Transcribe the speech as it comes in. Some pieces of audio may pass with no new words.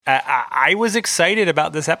I was excited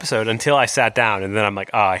about this episode until I sat down, and then I'm like,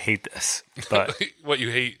 oh, I hate this. But What, you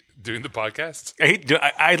hate doing the podcast?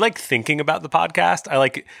 I like thinking about the podcast. I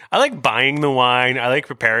like buying the wine. I like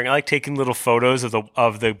preparing. I like taking little photos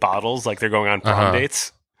of the bottles like they're going on prom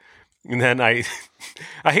dates. And then I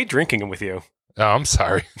hate drinking them with you. Oh, I'm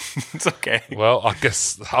sorry. It's okay. Well, I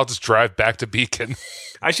guess I'll just drive back to Beacon.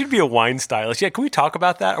 I should be a wine stylist. Yeah, can we talk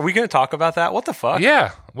about that? Are we going to talk about that? What the fuck?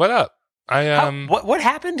 Yeah. What up? What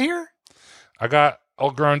happened here? I got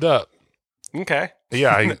all grown up. Okay.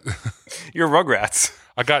 Yeah. You're Rugrats.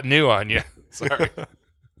 I got new on you. Sorry.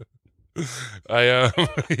 Yeah.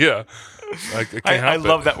 I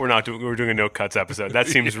love that we're doing a no cuts episode. That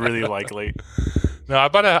seems really likely. No, I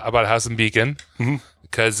bought a house in Beacon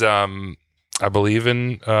because I believe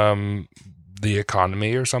in the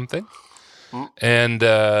economy or something. And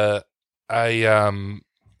have you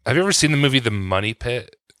ever seen the movie The Money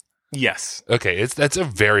Pit? Yes. Okay, that's a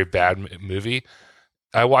very bad movie.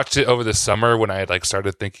 I watched it over the summer when I had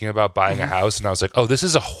started thinking about buying a house, and I was like, "Oh, this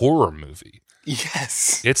is a horror movie."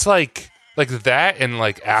 Yes. It's like that and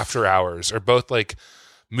After Hours are both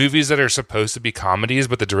movies that are supposed to be comedies,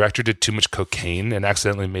 but the director did too much cocaine and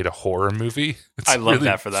accidentally made a horror movie. I love really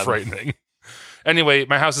that for them. Frightening. Anyway,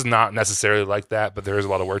 my house is not necessarily like that, but there is a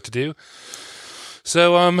lot of work to do.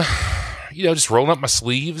 So, just rolling up my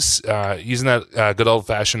sleeves, using that good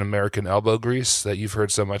old-fashioned American elbow grease that you've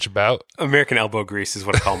heard so much about. American elbow grease is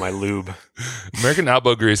what I call my lube. American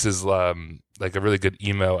elbow grease is a really good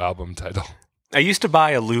emo album title. I used to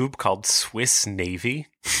buy a lube called Swiss Navy.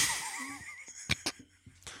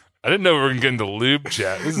 I didn't know we were going to get into lube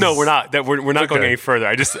chat. We're not. We're not going any further.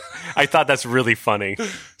 I thought that's really funny.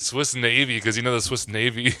 Swiss Navy, because the Swiss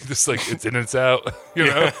Navy, just it's in and it's out. You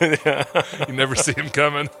never see them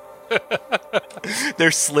coming.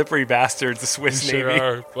 They're slippery bastards, the Swiss Navy.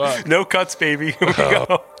 Sure are. No cuts, baby. Here we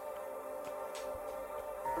go.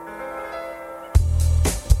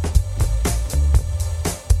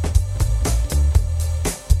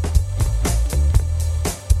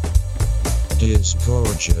 Is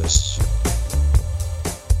gorgeous.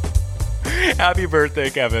 Happy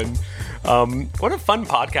birthday, Kevin. What a fun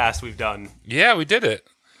podcast we've done. Yeah, we did it.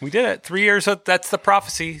 We did it. 3 years, that's the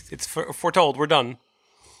prophecy. It's foretold. We're done.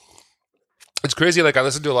 It's crazy. I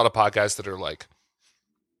listen to a lot of podcasts that are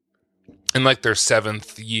in their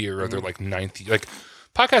 7th year or their ninth year.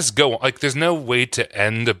 Podcasts go on. There's no way to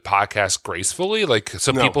end a podcast gracefully.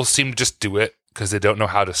 People seem to just do it because they don't know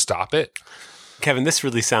how to stop it. Kevin, this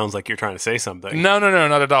really sounds like you're trying to say something. No,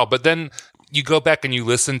 not at all. But then you go back and you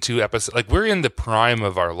listen to episodes. We're in the prime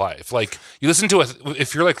of our life. You listen to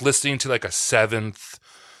if you're listening to a 7th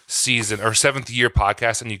season or 7th year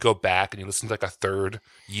podcast, and you go back and you listen to a 3rd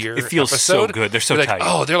year, it feels episode, so good. They're so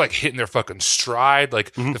tight. They're hitting their fucking stride.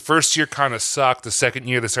 The first year kind of sucked. The second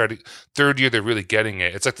year they started. 3rd year they're really getting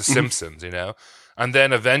it. It's like The Simpsons, And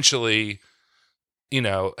then eventually,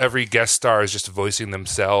 every guest star is just voicing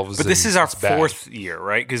themselves. But this is our 4th year,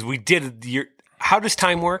 right? Because we did the year. How does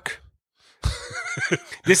time work?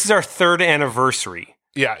 This is our 3rd anniversary.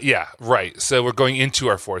 Yeah, right. So we're going into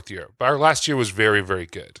our 4th year. But our last year was very, very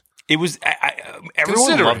good. It was.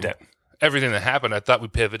 Everyone loved it. Everything that happened, I thought we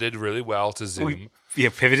pivoted really well to Zoom.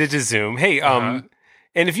 Pivoted to Zoom. Hey, and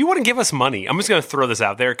if you want to give us money, I'm just going to throw this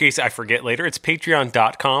out there in case I forget later. It's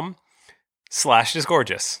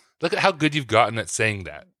patreon.com/isgorgeous. Look at how good you've gotten at saying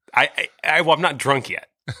that. I'm not drunk yet.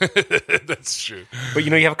 That's true. But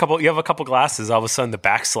you have a couple glasses. All of a sudden, the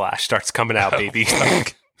backslash starts coming out, baby.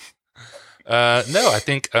 No, I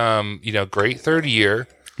think great 3rd year.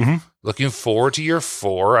 Mm-hmm. Looking forward to year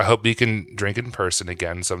 4. I hope we can drink in person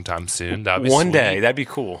again sometime soon. That'd be one sweet. day. That'd be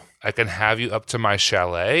cool. I can have you up to my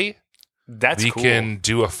chalet. That's cool. We can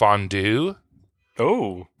do a fondue.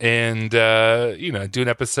 Oh. And do an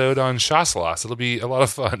episode on Chasselas. It'll be a lot of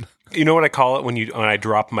fun. You know what I call it when I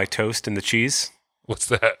drop my toast in the cheese? What's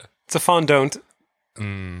that? It's a fondant.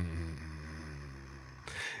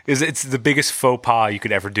 It's the biggest faux pas you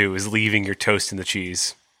could ever do is leaving your toast in the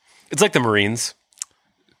cheese. It's like the Marines.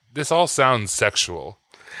 This all sounds sexual.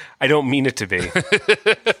 I don't mean it to be.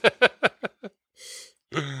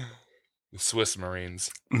 The Swiss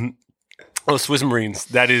Marines. Mm-hmm. Oh, Swiss Marines.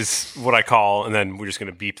 That is what I call, and then we're just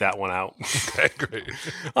going to beep that one out. Okay, great.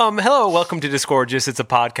 Hello, welcome to Disgorgeous. It's a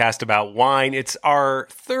podcast about wine. It's our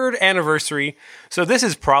 3rd anniversary, so this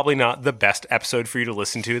is probably not the best episode for you to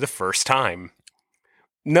listen to the first time.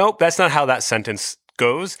 Nope, that's not how that sentence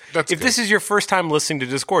goes. If this is your first time listening to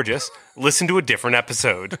Disgorgeous, listen to a different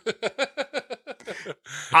episode.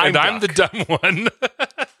 I'm the dumb one.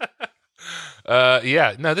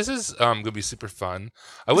 This is going to be super fun.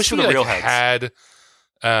 I wish we had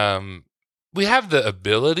we have the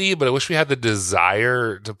ability, but I wish we had the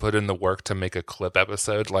desire to put in the work to make a clip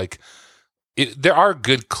episode. Like, there are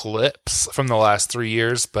good clips from the last 3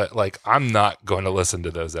 years, but like, I'm not going to listen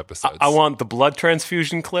to those episodes. I want the blood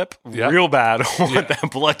transfusion clip real bad. I want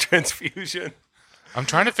that blood transfusion. I'm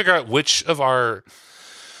trying to figure out which of our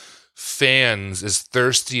fans is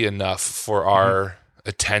thirsty enough for our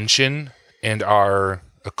attention and our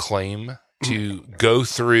acclaim to go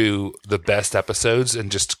through the best episodes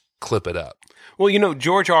and just clip it up. Well,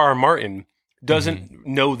 George R.R. Martin doesn't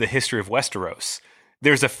know the history of Westeros.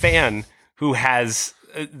 There's a fan who has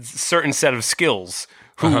a certain set of skills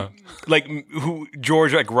who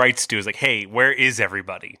George writes to is like, hey, where is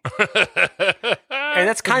everybody? And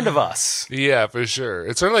that's kind of us. Yeah, for sure.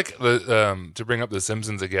 It's sort of like to bring up The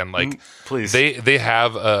Simpsons again. Like, please, they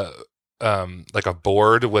have a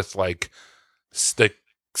board with like the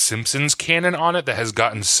Simpsons canon on it that has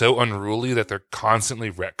gotten so unruly that they're constantly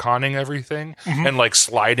retconning everything and like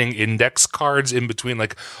sliding index cards in between.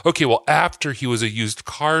 Like, okay, well, after he was a used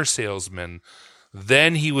car salesman,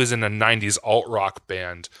 then he was in a 90s alt rock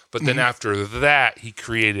band, but then after that he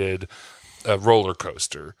created a roller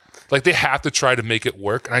coaster. Like, they have to try to make it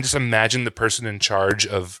work, and I just imagine the person in charge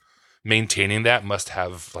of maintaining that must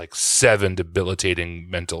have like 7 debilitating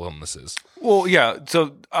mental illnesses. Well, yeah.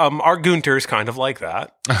 So our Gunter is kind of like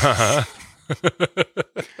that.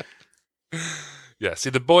 Yeah. See,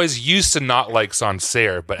 the boys used to not like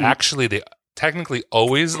Sancerre, but actually they technically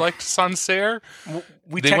always liked Sancerre.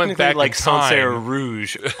 We They technically went back like in time. Sancerre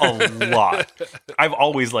Rouge a lot. I've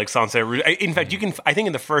always liked Sancerre Rouge. In fact, I think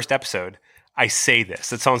in the first episode, I say this,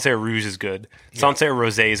 that Sancerre Rouge is good. Sancerre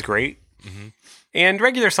Rosé is great. And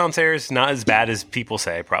regular Sancerre is not as bad as people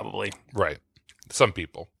say, probably. Right. Some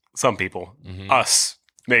people. Some people. Us,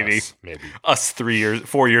 maybe. Us, maybe.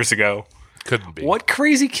 4 years ago. Couldn't be. What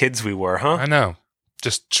crazy kids we were, huh? I know.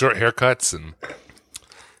 Just short haircuts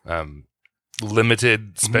and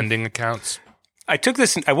limited spending accounts. I took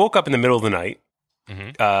this, I woke up in the middle of the night,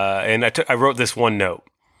 and I wrote this one note.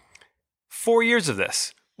 4 years of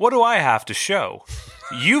this. What do I have to show?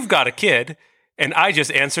 You've got a kid, and I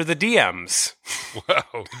just answer the DMs.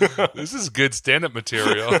 Wow. This is good stand-up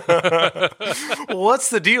material. What's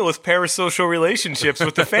the deal with parasocial relationships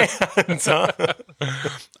with the fans, huh?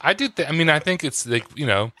 I do. I think it's like,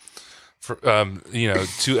 for,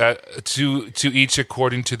 to each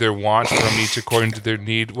according to their want, from each according to their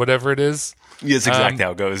need, whatever it is. Yes, exactly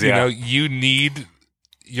how it goes. Yeah,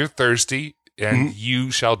 you're thirsty, and you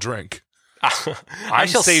shall drink. I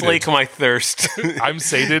shall slake my thirst. I'm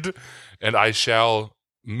sated, and I shall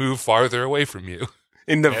move farther away from you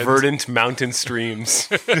in the verdant mountain streams.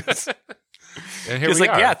 And here Just we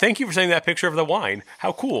like, are. yeah, thank you for sending that picture of the wine.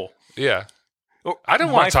 How cool. Yeah. I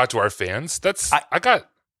don't want to talk to our fans. I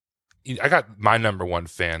got my number one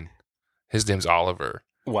fan. His name's Oliver.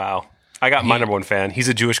 Wow. I got my number one fan. He's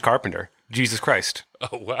a Jewish carpenter. Jesus Christ.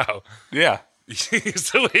 Oh, wow. Yeah.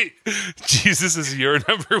 So wait, Jesus is your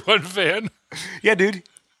number one fan? Yeah, dude.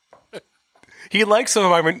 He likes some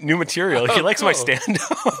of my new material. He likes my cool.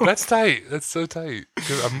 stand-up. That's tight. That's so tight.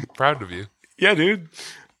 I'm proud of you. Yeah, dude.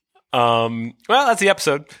 Well, that's the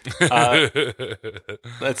episode.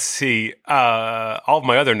 Let's see. All of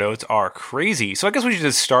my other notes are crazy. So I guess we should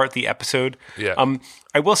just start the episode. Yeah.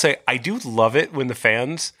 I will say, I do love it when the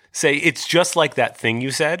fans say, it's just like that thing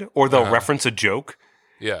you said, or they'll reference a joke.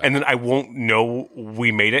 Yeah. And then I won't know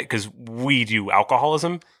we made it because we do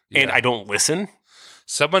alcoholism and I don't listen.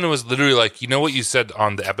 Someone was literally like, you know what you said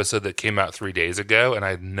on the episode that came out 3 days ago? And I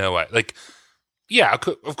had no idea. Like, yeah,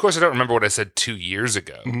 of course I don't remember what I said 2 years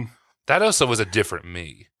ago. Mm-hmm. That also was a different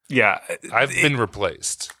me. Yeah. I've been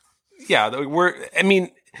replaced. Yeah.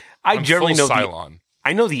 I'm generally know Cylon.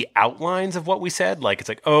 I know the outlines of what we said. Like, it's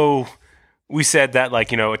like, we said that,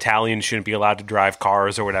 like, Italians shouldn't be allowed to drive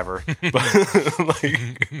cars or whatever. But, like,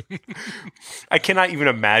 I cannot even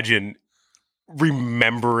imagine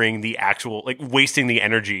remembering the actual, like, wasting the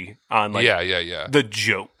energy on, like, the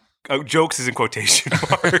joke. Jokes is in quotation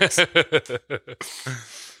marks.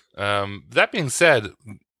 That being said,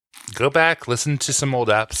 go back, listen to some old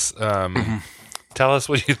apps. Tell us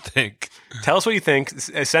what you think. Tell us what you think.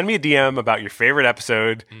 Send me a DM about your favorite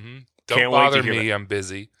episode. Mm-hmm. Can't Don't wait to bother hear me. that. I'm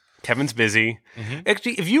busy. Kevin's busy. Mm-hmm.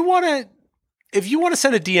 Actually, if you want to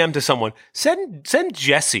send a DM to someone, send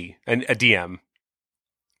Jesse a DM.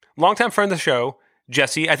 Longtime friend of the show,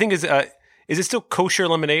 Jesse. I think is it still Kosher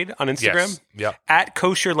Lemonade on Instagram? Yes. Yeah. At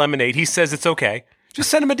Kosher Lemonade. He says it's okay.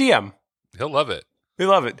 Just send him a DM. He'll love it. He'll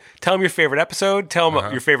love it. Tell him your favorite episode. Tell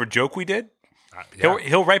him your favorite joke we did. Yeah.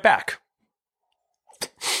 He'll write back.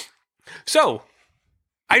 So,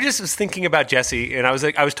 I just was thinking about Jesse, and I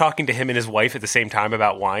was talking to him and his wife at the same time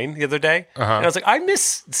about wine the other day, and I was like, I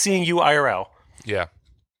miss seeing you IRL. Yeah.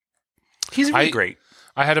 He's really great.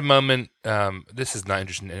 I had a moment. This is not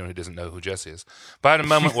interesting to anyone who doesn't know who Jesse is, but I had a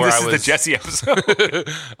moment where this is the Jesse episode.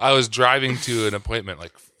 I was driving to an appointment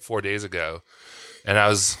like 4 days ago, and I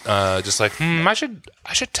was just like, I should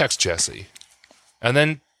text Jesse, and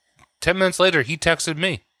then 10 minutes later, he texted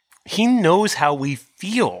me. He knows how we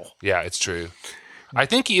feel. Yeah, it's true. I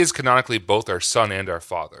think he is canonically both our son and our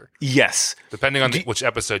father. Yes. Depending on which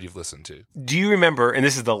episode you've listened to. Do you remember, and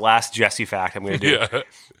this is the last Jesse fact I'm going to do,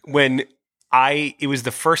 when it was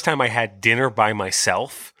the first time I had dinner by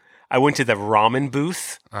myself, I went to the ramen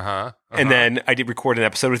booth, and then I did record an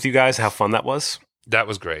episode with you guys, how fun that was. That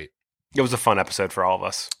was great. It was a fun episode for all of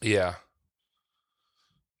us. Yeah.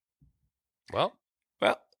 Well.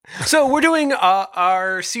 So we're doing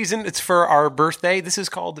our season. It's for our birthday. This is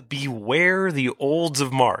called Beware the Olds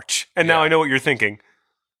of March. And now I know what you're thinking.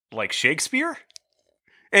 Like Shakespeare?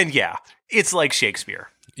 And yeah, it's like Shakespeare.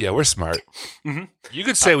 Yeah, we're smart. Mm-hmm. You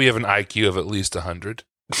could say we have an IQ of at least 100.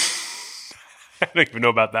 I don't even know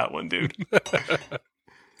about that one, dude.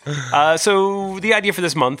 So the idea for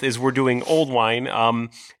this month is we're doing old wine.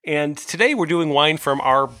 And today we're doing wine from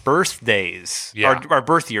our birthdays, our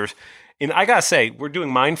birth years. And I gotta say, we're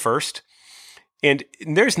doing mine first. And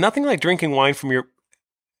there's nothing like drinking wine from your...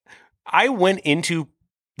 I went into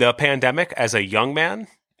the pandemic as a young man.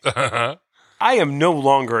 I am no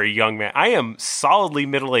longer a young man. I am solidly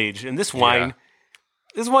middle-aged. And this wine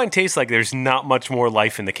tastes like there's not much more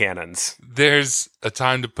life in the cannons. There's a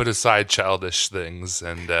time to put aside childish things.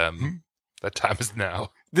 And that time is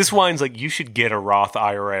now. This wine's like, you should get a Roth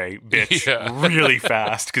IRA, bitch, really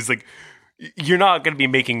fast. Because like... You're not going to be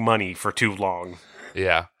making money for too long.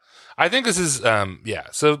 Yeah. I think this is,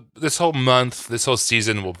 So this whole month, this whole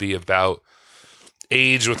season will be about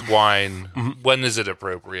age with wine. Mm-hmm. When is it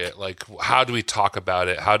appropriate? Like, how do we talk about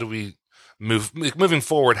it? How do we moving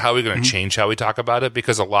forward? How are we going to change how we talk about it?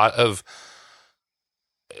 Because a lot of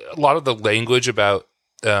the language about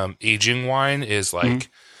aging wine is like,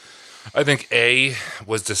 I think A,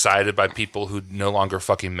 was decided by people who no longer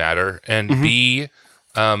fucking matter, and B,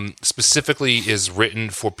 specifically is written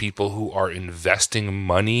for people who are investing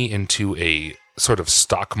money into a sort of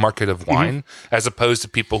stock market of wine, as opposed to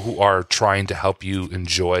people who are trying to help you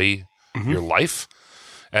enjoy your life.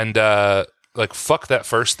 And like, fuck that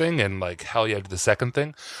first thing, and like, hell yeah to the second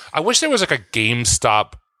thing. I wish there was like a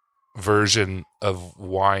GameStop version of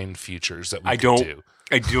wine futures that we could do.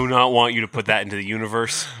 I do not want you to put that into the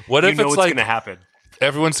universe. What if it's like going to happen?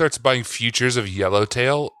 Everyone starts buying futures of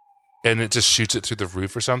Yellowtail, and it just shoots it through the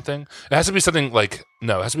roof or something. It has to be something like,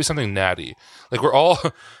 no, it has to be something natty. Like we're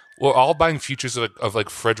all buying futures of like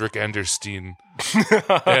Frederick Enderstein,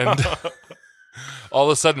 and all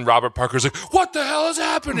of a sudden Robert Parker's like, "What the hell is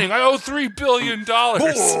happening? I owe $3 billion."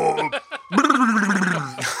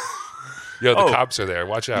 Yo, the cops are there.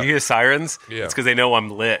 Watch out! You hear sirens? Yeah, it's because they know I'm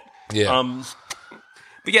lit. Yeah.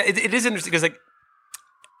 But yeah, it is interesting because like.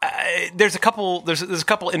 There's a couple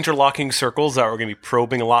interlocking circles that we're going to be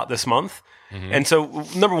probing a lot this month. And so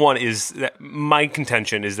number one is that my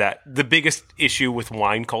contention is that the biggest issue with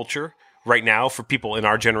wine culture right now for people in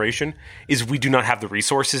our generation is we do not have the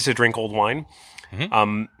resources to drink old wine.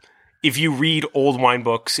 If you read old wine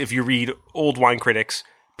books, if you read old wine critics,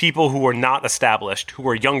 people who are not established, who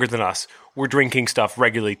are younger than us, we're drinking stuff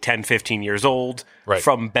regularly 10, 15 years old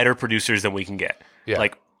from better producers than we can get. Yeah.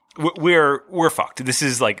 Like, we're fucked. This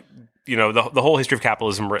is like, you know, the whole history of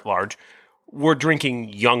capitalism writ large. We're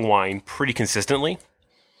drinking young wine pretty consistently.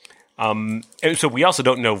 And so we also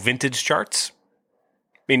don't know vintage charts.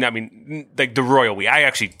 I mean, like the Royal Wheat.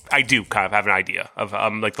 I do kind of have an idea of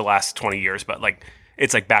like the last 20 years, but like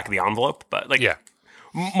it's like back of the envelope. But like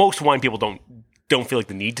most wine people don't feel like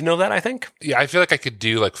the need to know that, I think. Yeah, I feel like I could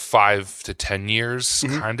do like 5 to 10 years,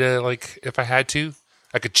 kind of like if I had to.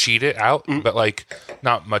 I could cheat it out, but like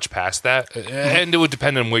not much past that. And it would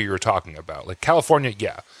depend on where you were talking about. Like California,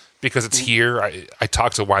 because it's here. I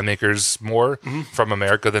talk to winemakers more from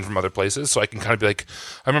America than from other places, so I can kind of be like,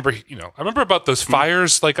 I remember about those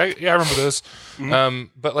fires. Like, I remember those.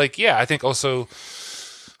 But like, I think also,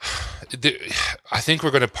 I think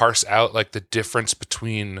we're going to parse out like the difference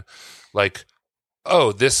between like,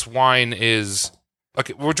 oh, this wine is.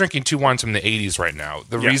 Okay, we're drinking 2 wines from the 80s right now.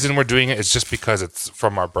 The reason we're doing it is just because it's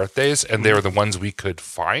from our birthdays, and they were the ones we could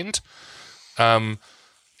find.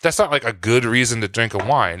 That's not like a good reason to drink a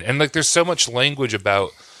wine. And like, there's so much language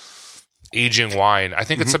about aging wine. I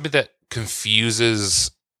think it's something that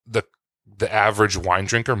confuses the the average wine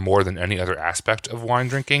drinker more than any other aspect of wine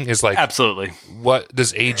drinking is like, Absolutely. what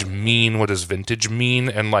does age mean? What does vintage mean?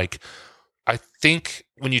 And like, I think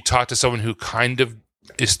when you talk to someone who kind of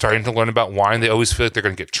is starting to learn about wine, they always feel like they're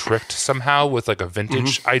going to get tricked somehow with like a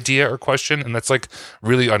vintage idea or question. And that's like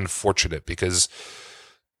really unfortunate because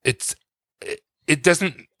it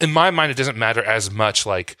doesn't, in my mind, it doesn't matter as much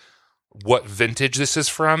like what vintage this is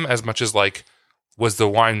from as much as like, was the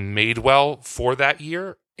wine made well for that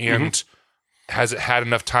year? And has it had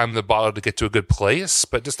enough time in the bottle to get to a good place?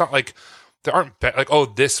 But it's not like there aren't like, oh,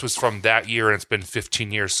 this was from that year and it's been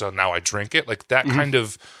 15 years, so now I drink it. Like that kind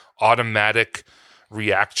of automatic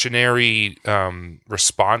reactionary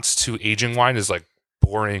response to aging wine is like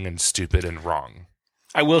boring and stupid and wrong.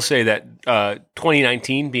 I will say that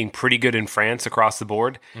 2019 being pretty good in France across the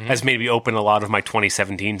board has made me open a lot of my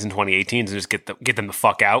 2017s and 2018s and just get them the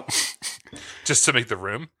fuck out. Just to make the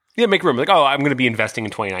room? Yeah, make room. Like, oh, I'm going to be investing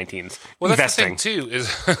in 2019s. Well, that's the thing too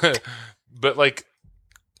is, but like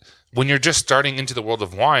when you're just starting into the world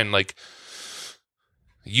of wine, like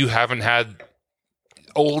you haven't had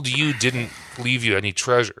old you didn't leave you any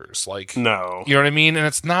treasures. Like, no, you know what I mean? And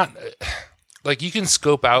it's not like you can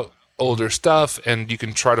scope out older stuff and you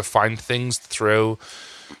can try to find things to throw,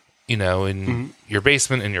 you know, in your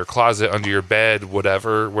basement, in your closet, under your bed,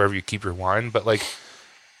 whatever, wherever you keep your wine. But like,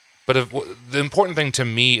 the important thing to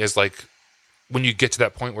me is like when you get to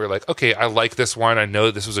that point where you're like, okay, I like this wine. I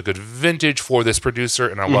know this was a good vintage for this producer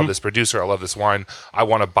and I love this producer. I love this wine. I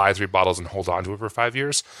want to buy 3 bottles and hold on to it for 5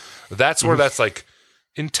 years. That's where that's like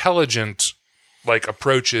intelligent, like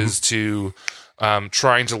approaches to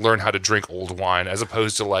trying to learn how to drink old wine as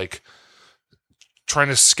opposed to like trying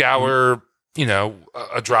to scour, you know,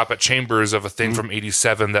 a drop at Chambers of a thing from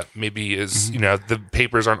 87 that maybe is, you know, the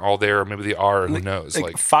papers aren't all there or maybe they are, who knows.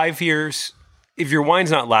 Like 5 years, if your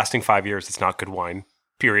wine's not lasting 5 years, it's not good wine,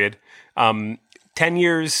 period. 10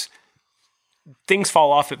 years, things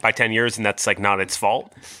fall off it by 10 years and that's like not its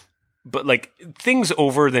fault. But like things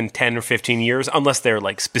over than 10 or 15 years, unless they're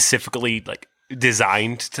like specifically like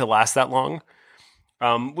designed to last that long,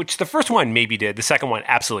 which the first wine maybe did. The second wine,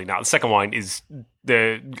 absolutely not. The second wine is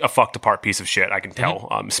a fucked apart piece of shit. I can tell,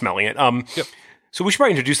 smelling it. Yep. So we should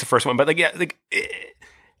probably introduce the first one. But like, yeah, like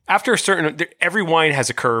after a certain, every wine has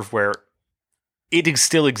a curve where it is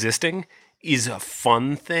still existing is a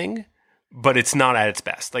fun thing, but it's not at its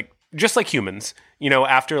best. Like just like humans, you know,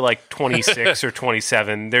 after like 26 or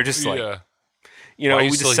 27, they're just like, you know, we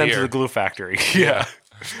just send to the glue factory. Yeah.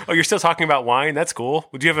 Oh, you're still talking about wine? That's cool.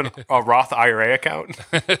 Would you have a Roth IRA account?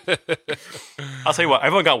 I'll tell you what,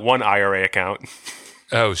 I've only got one IRA account.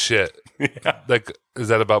 Oh, shit. Yeah. Like, is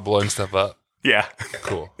that about blowing stuff up? Yeah.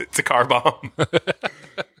 Cool. It's a car bomb.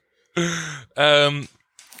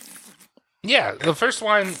 Yeah, the first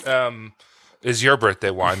wine is your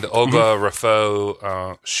birthday wine, the Olga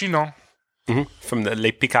Raffaut Chinon. From the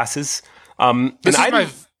Les Picasses. This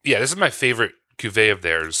is my favorite cuvée of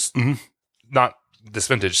theirs. Not this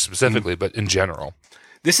vintage specifically, but in general.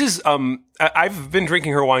 This is, I've been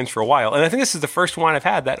drinking her wines for a while, and I think this is the first wine I've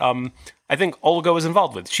had that I think Olga was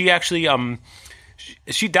involved with. She actually,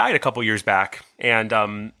 she died a couple years back, and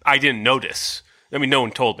I didn't notice. I mean, no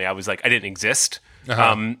one told me. I was like, I didn't exist.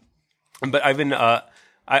 But I've been,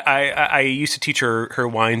 I used to teach her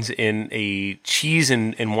wines in a cheese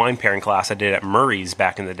and wine pairing class I did at Murray's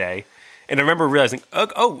back in the day. And I remember realizing,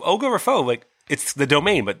 oh, Olga Raffaut, like, it's the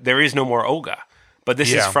domain, but there is no more Olga. But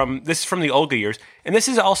this is from the Olga years, and this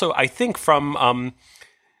is also, I think, from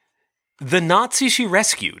the Nazi she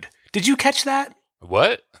rescued. Did you catch that?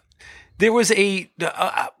 What? There was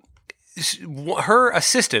her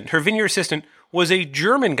assistant, her vineyard assistant, was a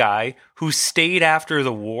German guy who stayed after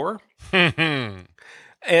the war, and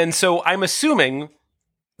so I'm assuming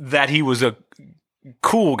that he was a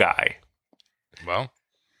cool guy. Well,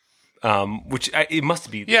 which it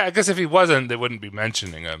must be. Yeah, I guess if he wasn't, they wouldn't be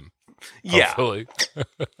mentioning him. Hopefully. Yeah,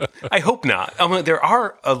 I hope not. I mean, there's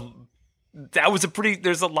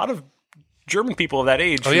a lot of German people of that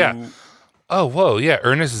age. Oh, whoa, yeah.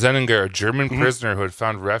 Ernest Zeninger, a German prisoner who had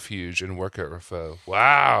found refuge and work at Raffaut.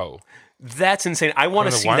 Wow. That's insane. I want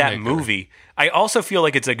to see that movie. I also feel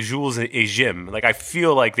like it's like Jules et Jim. Like, I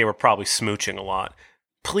feel like they were probably smooching a lot.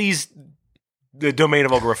 Please, the domain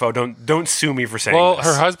of Olga Raffaut, don't sue me for saying this. Well,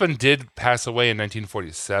 her husband did pass away in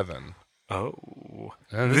 1947. Oh,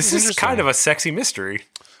 this is kind of a sexy mystery.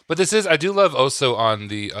 But this is, I do love also on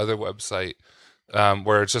the other website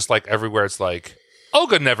where it's just like everywhere it's like,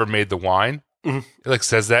 Olga never made the wine. It like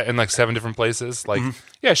says that in like 7 different places. Like,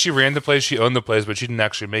 yeah, she ran the place, she owned the place, but she didn't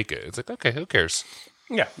actually make it. It's like, okay, who cares?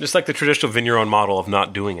 Yeah, just like the traditional vineyard model of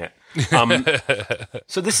not doing it.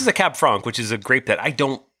 So this is a Cab Franc, which is a grape that I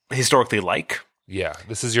don't historically like. Yeah,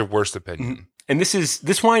 this is your worst opinion. And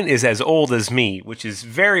this wine is as old as me, which is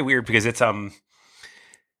very weird because it's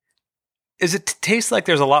Is it taste like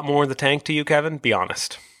there's a lot more in the tank to you, Kevin? Be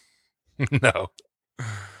honest.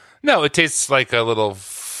 No, it tastes like a little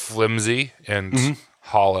flimsy and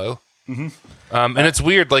hollow. And it's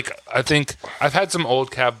weird. Like, I think I've had some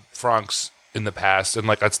old Cab Francs in the past, and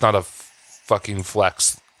like that's not a fucking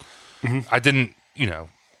flex. I didn't,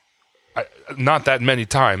 not that many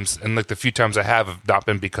times, and like the few times I have not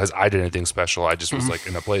been because I did anything special. I just was like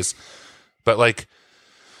in a place, but like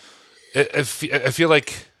I feel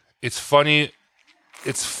like it's funny.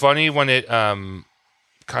 It's funny when it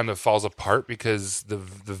kind of falls apart because the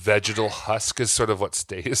vegetal husk is sort of what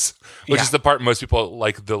stays, which is the part most people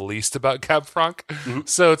like the least about Cab Franc.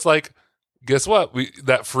 So it's like, guess what?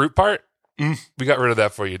 That fruit part. We got rid of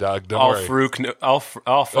that for you, dog. Don't worry. All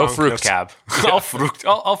Franc, no Cab. All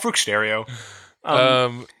Fruc stereo.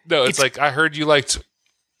 No, it's like I heard you liked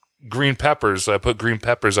green peppers, so I put green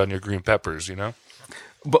peppers on your green peppers.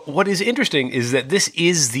 But what is interesting is that this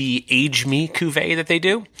is the Age Me cuvee that they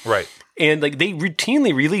do, right? And like they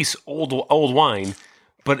routinely release old wine,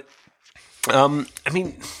 but I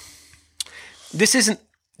mean, this isn't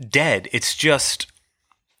dead. It's just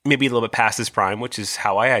maybe a little bit past its prime, which is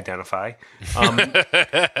how I identify.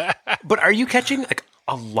 But are you catching like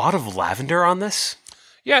a lot of lavender on this?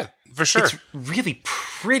 Yeah, for sure. It's really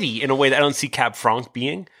pretty in a way that I don't see Cab Franc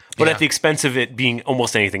being, but at the expense of it being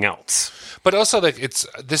almost anything else. But also, like,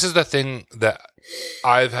 this is the thing that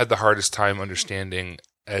I've had the hardest time understanding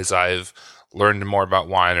as I've learned more about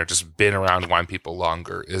wine or just been around wine people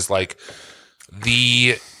longer is like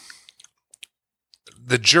the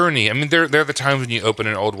journey. I mean, there are the times when you open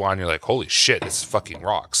an old wine, you're like, holy shit, this fucking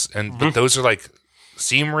rocks. But those are like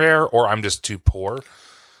seem rare, or I'm just too poor.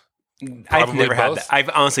 I've never had that. I've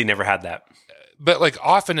honestly never had that. But like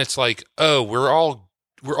often it's like, oh, we're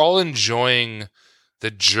all enjoying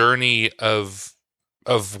the journey of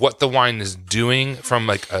what the wine is doing from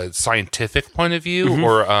like a scientific point of view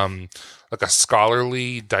or like a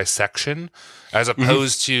scholarly dissection, as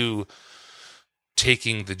opposed to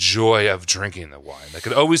taking the joy of drinking the wine. Like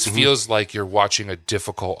it always feels like you're watching a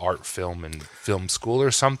difficult art film in film school or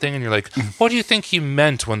something, and you're like, what do you think he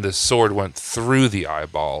meant when the sword went through the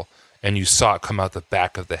eyeball and you saw it come out the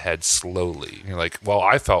back of the head slowly? And you're like, well,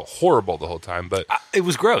 I felt horrible the whole time, but it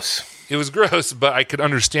was gross. It was gross, but I could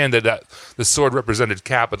understand that the sword represented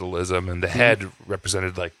capitalism and the head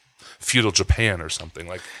represented like feudal Japan or something.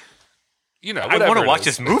 Like, I want to watch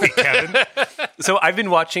this movie, Kevin. So I've been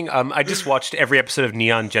watching. I just watched every episode of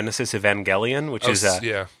Neon Genesis Evangelion, which is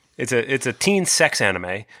it's a teen sex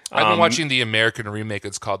anime. I've been watching the American remake.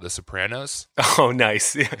 It's called The Sopranos. Oh,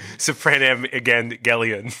 nice, Soprano again,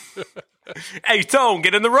 Gellion. Hey, Tone,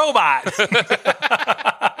 get in the robot.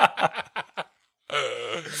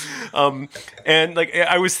 And like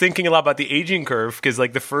I was thinking a lot about the aging curve because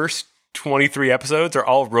like the first 23 episodes are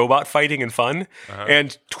all robot fighting and fun,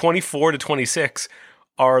 and 24 to 26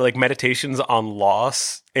 are like meditations on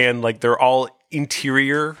loss, and like they're all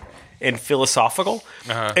interior and philosophical,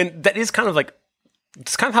 and that is kind of like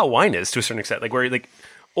it's kind of how wine is to a certain extent. Like where like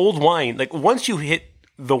old wine, like once you hit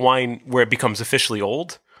the wine where it becomes officially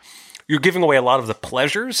old, you're giving away a lot of the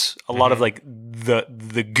pleasures, a lot of like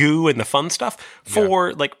the goo and the fun stuff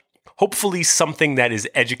for like hopefully something that is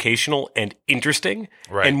educational and interesting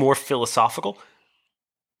and more philosophical.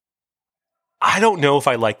 I don't know if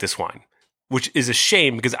I like this wine, which is a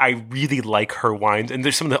shame because I really like her wines, and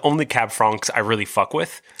there's some of the only Cab Francs I really fuck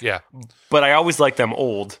with. Yeah, but I always like them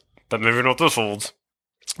old, but maybe not this old.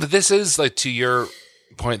 But this is like, to your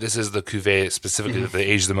point, this is the cuvee specifically that they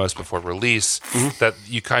age the most before release, that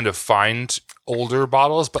you kind of find older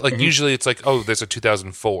bottles, but like usually it's like, oh, there's a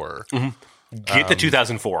 2004. Get the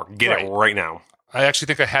 2004. Get it right now. I actually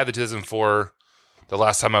think I had the 2004 the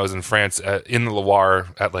last time I was in France in the Loire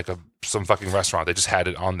at like some fucking restaurant. They just had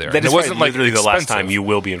it on there. That is it wasn't literally like the last time you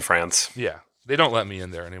will be in France. Yeah. They don't let me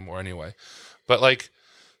in there anymore anyway. But like,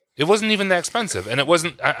 it wasn't even that expensive. And it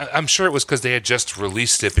wasn't, I'm sure it was because they had just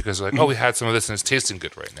released it because like, oh, we had some of this and it's tasting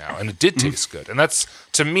good right now. And it did taste good. And that's,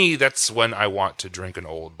 to me, that's when I want to drink an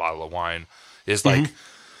old bottle of wine, is like,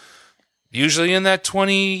 usually in that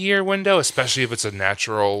 20-year window, especially if it's a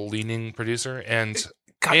natural leaning producer. And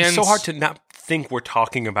God, it's so hard to not think we're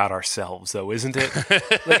talking about ourselves, though, isn't it?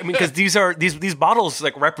 Like, I mean, because these bottles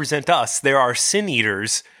like represent us. There are sin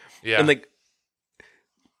eaters, and like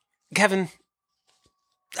Kevin,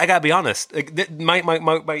 I gotta be honest. Like,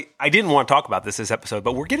 my I didn't want to talk about this episode,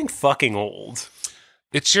 but we're getting fucking old.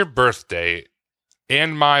 It's your birthday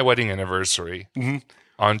and my wedding anniversary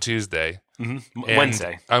on Tuesday.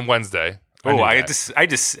 Wednesday. On Wednesday. Oh, knew I that.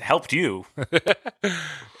 just helped you.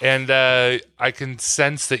 And I can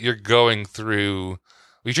sense that you're going through.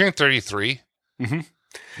 You're turning 33. Mm-hmm.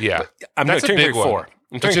 Yeah, I'm that's a turning big 34. one.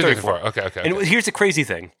 I'm turning 34. Okay. And here's the crazy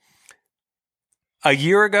thing. A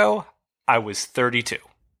year ago, I was 32.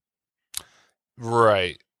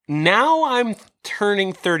 Right. Now I'm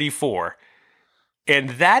turning 34. And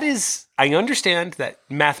that is, I understand that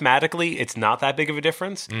mathematically it's not that big of a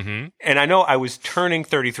difference. Mm-hmm. And I know I was turning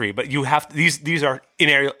 33, but you have these are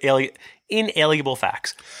inalienable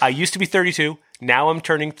facts. I used to be 32. Now I'm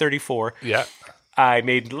turning 34. Yeah. I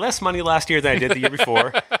made less money last year than I did the year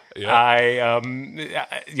before. Yeah.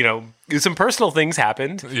 Some personal things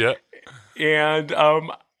happened. Yeah. And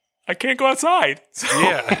I can't go outside. So,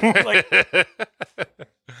 Yeah.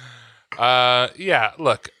 Yeah.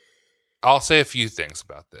 Look, I'll say a few things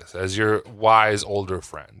about this as your wise older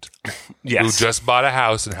friend yes. who just bought a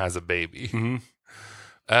house and has a baby. Mm-hmm.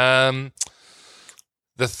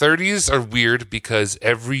 The 30s are weird because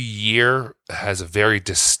every year has a very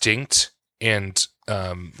distinct and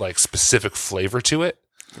specific flavor to it.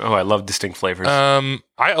 Oh, I love distinct flavors.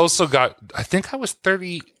 I also I think I was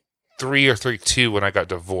 33 or 32 when I got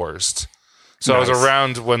divorced. So Nice. I was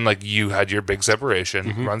around when you had your big separation,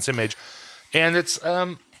 Mm-hmm. around the same age. And it's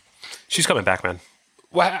She's coming back, man.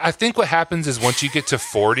 well, I think what happens is once you get to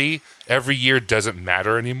 40, every year doesn't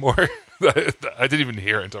matter anymore. I didn't even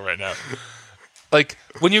hear it until right now.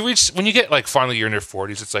 When you get finally you're in your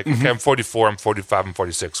 40s, it's like, okay, I'm 44, I'm 45, I'm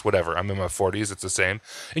 46, whatever. I'm in my 40s, it's the same.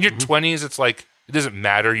 In your 20s, it's like, it doesn't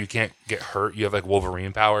matter. You can't get hurt. You have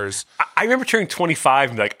Wolverine powers. I remember turning 25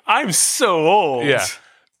 and be like, I'm so old. Yeah.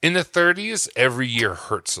 In the 30s, every year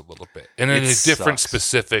hurts a little bit. And in It a different sucks.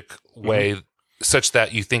 specific way, such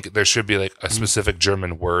that you think there should be a specific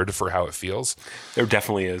German word for how it feels. There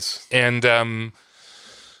definitely is. And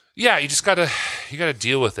yeah, you just gotta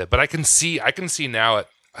deal with it. But I can see now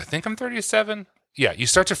I think I'm 37. Yeah, you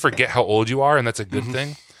start to forget how old you are, and that's a good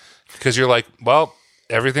thing. Because you're like, well,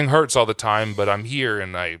 everything hurts all the time, but I'm here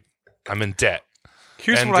and I'm in debt.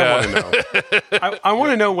 Here's what I want to know. I want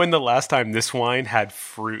to know when the last time this wine had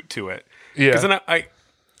fruit to it. Yeah. Because then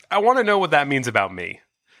I want to know what that means about me.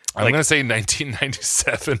 I'm gonna say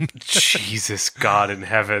 1997. Jesus, God in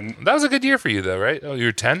heaven. That was a good year for you though, right? Oh, you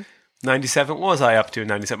were 10? 97, what was I up to in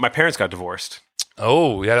 97? My parents got divorced.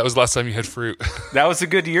 Oh, yeah, that was the last time you had fruit. That was a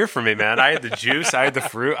good year for me, man. I had the juice, I had the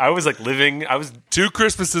fruit. I was living, 2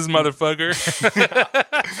 Christmases, motherfucker.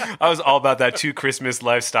 I was all about that 2 Christmas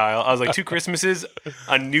lifestyle. I was like, 2 Christmases,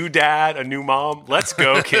 a new dad, a new mom. Let's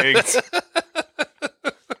go, kids.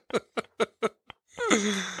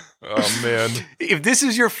 Oh, man. If this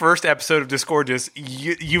is your first episode of Discordious,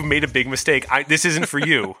 you've made a big mistake. This isn't for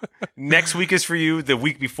you. Next week is for you. The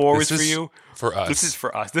week before was for you. For us. This is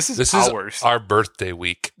for us. This is ours. Is our birthday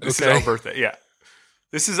week. This is our birthday, yeah.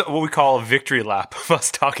 This is what we call a victory lap of us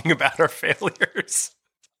talking about our failures.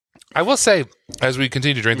 I will say, as we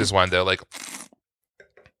continue to drink this wine, though,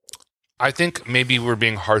 I think maybe we're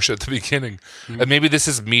being harsh at the beginning. And maybe this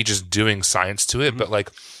is me just doing science to it, but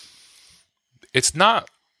it's not.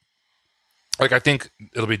 I think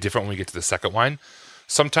it'll be different when we get to the second wine.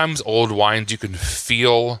 Sometimes old wines, you can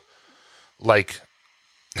feel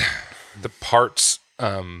the parts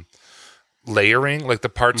layering,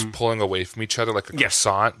 the parts pulling away from each other like a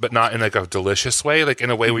croissant, but not in a delicious way,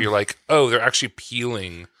 in a way where you're oh, they're actually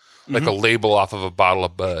peeling a label off of a bottle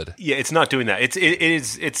of Bud. Yeah, it's not doing that.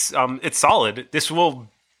 It's solid. This will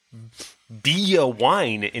be a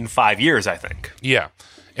wine in 5 years, I think. Yeah.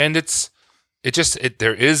 And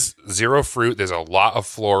there is zero fruit. There's a lot of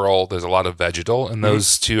floral. There's a lot of vegetal, and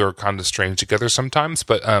those two are kind of strange together sometimes.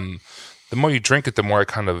 But the more you drink it, the more I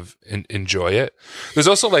kind of enjoy it. There's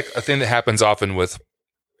also a thing that happens often with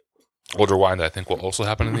older wine that I think will also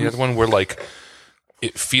happen in the other one, where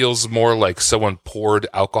it feels more like someone poured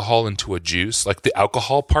alcohol into a juice. The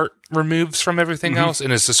alcohol part removes from everything else,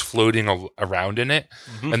 and it's just floating around in it.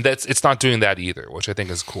 And it's not doing that either, which I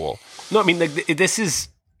think is cool. No, I mean this is.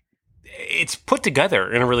 It's put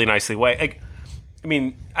together in a really nicely way.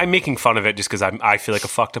 I'm making fun of it just because I feel like a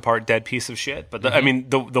fucked apart dead piece of shit. But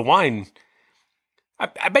the wine,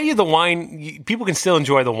 I bet you the wine, people can still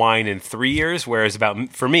enjoy the wine in 3 years. Whereas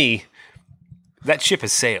for me, that ship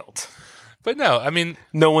has sailed. But no,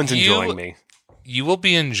 no one's enjoying me. You will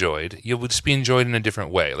be enjoyed. You will just be enjoyed in a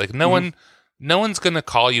different way. No one's gonna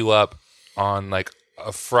call you up on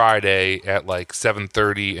a Friday at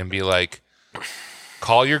 7:30 and be like,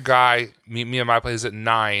 call your guy, meet me at my place at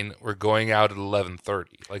 9. We're going out at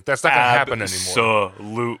 11:30. That's not going to happen anymore.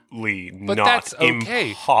 Absolutely But not. that's okay.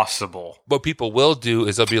 Impossible. What people will do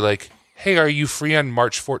is they'll be like, hey, are you free on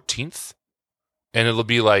March 14th? And it'll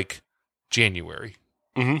be January.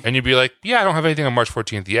 And you'd be like, yeah, I don't have anything on March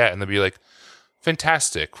 14th yet. And they'd be like,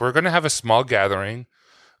 fantastic. We're going to have a small gathering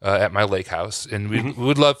at my lake house, and we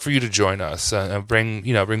would love for you to join us.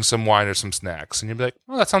 Bring some wine or some snacks. And you'd be like,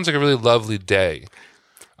 well, that sounds like a really lovely day.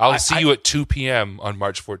 I'll see you at 2 p.m. on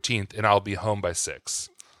March 14th, and I'll be home by 6.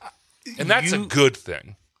 And that's a good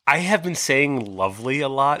thing. I have been saying lovely a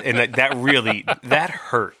lot, and that really, that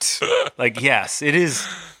hurt. Like, yes, it is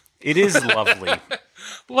lovely.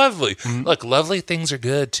 Lovely. Look, lovely things are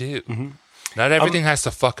good, too. Not everything has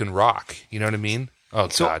to fucking rock. You know what I mean? Oh,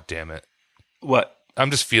 God damn it. What? I'm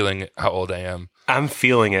just feeling how old I am. I'm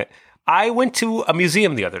feeling it. I went to a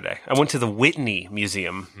museum the other day. I went to the Whitney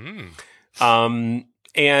Museum.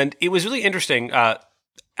 And it was really interesting.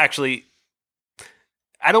 Actually,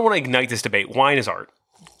 I don't want to ignite this debate. Wine is art.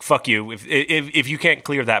 Fuck you. If you can't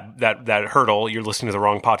clear that hurdle, you're listening to the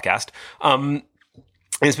wrong podcast. And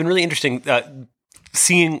it's been really interesting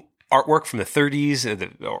seeing artwork from the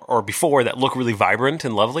 30s or before that look really vibrant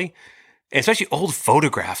and lovely. And especially old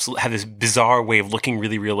photographs have this bizarre way of looking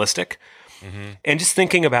really realistic. And just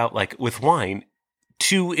thinking about, like, with wine,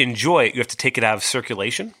 to enjoy it, you have to take it out of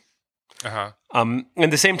circulation. At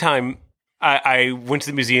the same time, I went to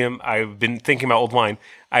the museum. I've been thinking about old wine.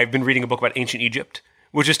 I've been reading a book about ancient Egypt,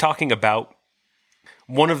 which is talking about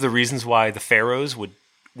one of the reasons why the pharaohs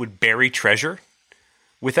would bury treasure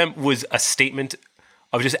with them was a statement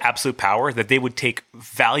of just absolute power, that they would take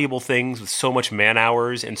valuable things with so much man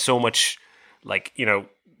hours and so much, like,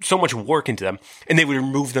 so much work into them, and they would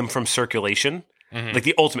remove them from circulation. Like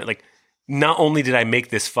the ultimate, like, not only did I make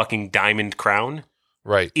this fucking diamond crown,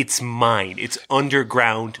 right? It's mine. It's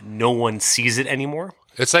underground. No one sees it anymore.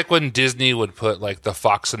 It's like when Disney would put, like, the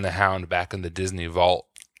Fox and the Hound back in the Disney vault.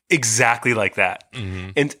 Exactly like that.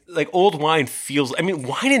 And, like, old wine feels,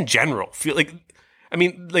 wine in general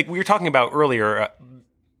like we were talking about earlier,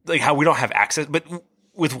 like how we don't have access, but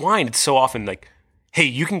with wine, it's so often like, hey,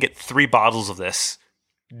 you can get 3 bottles of this.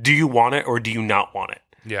 Do you want it or do you not want it?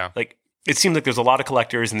 Yeah. Like, it seems like there's a lot of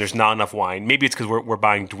collectors and there's not enough wine. Maybe it's because we're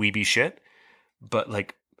buying dweeby shit, but,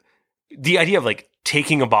 like, the idea of, like,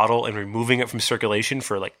 taking a bottle and removing it from circulation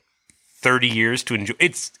for, like, 30 years to enjoy,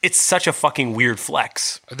 it's such a fucking weird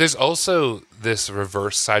flex. There's also this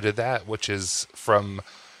reverse side of that, which is from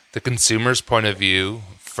the consumer's point of view,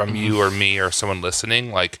 from you or me or someone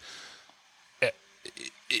listening, like,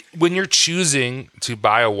 when you're choosing to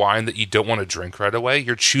buy a wine that you don't want to drink right away,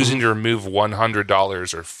 you're choosing to remove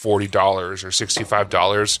 $100 or $40 or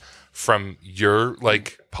 $65 from your,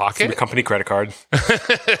 like, pocket. From the company credit card.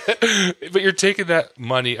 But you're taking that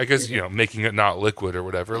money, I guess, making it not liquid or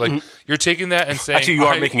whatever. Like, you're taking that and saying... Actually, you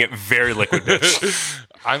are making it very liquid, bitch.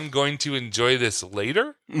 I'm going to enjoy this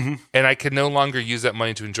later, and I can no longer use that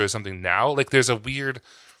money to enjoy something now. Like, there's a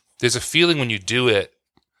feeling when you do it,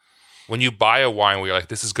 when you buy a wine where you're like,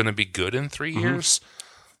 this is going to be good in 3 years,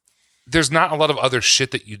 there's not a lot of other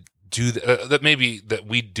shit that you do that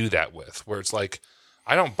we do that with, where it's like,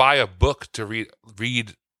 I don't buy a book to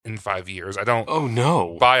read in 5 years. I don't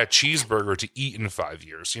buy a cheeseburger to eat in 5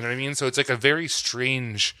 years. You know what I mean? So it's like a very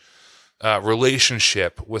strange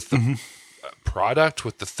relationship with the product,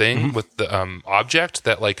 with the thing, with the object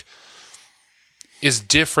that, like, is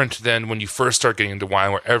different than when you first start getting into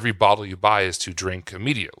wine, where every bottle you buy is to drink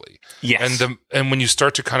immediately. Yes. And when you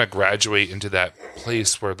start to kind of graduate into that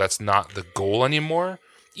place where that's not the goal anymore,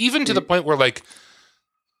 even to the point where, like,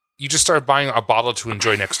 you just start buying a bottle to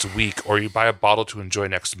enjoy next week, or you buy a bottle to enjoy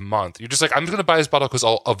next month. You're just like, I'm just going to buy this bottle because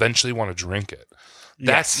I'll eventually want to drink it.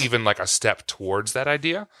 That's even like a step towards that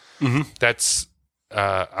idea. That's,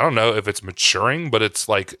 I don't know if it's maturing, but it's,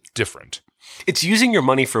 like, different. It's using your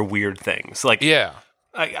money for weird things. Like, yeah.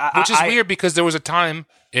 Which is weird, because there was a time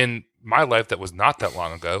in my life that was not that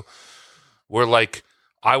long ago where, like,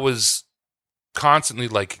 I was constantly,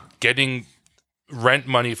 like, getting rent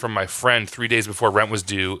money from my friend 3 days before rent was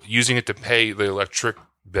due, using it to pay the electric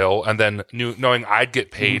bill, and then knowing I'd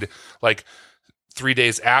get paid like 3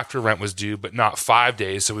 days after rent was due, but not 5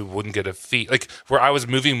 days, so we wouldn't get a fee. Like, where I was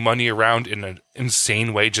moving money around in an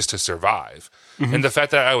insane way just to survive. And the fact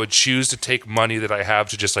that I would choose to take money that I have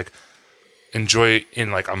to just, like, enjoy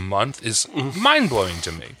in, like, a month is mind-blowing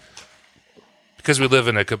to me. Because we live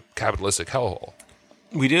in a capitalistic hellhole.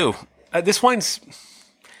 We do. This wine's...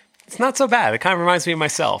 It's not so bad. It kind of reminds me of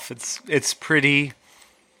myself. It's pretty.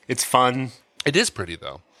 It's fun. It is pretty,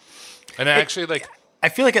 though. And actually, like... I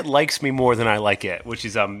feel like it likes me more than I like it, which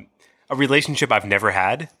is a relationship I've never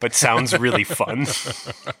had, but sounds really fun.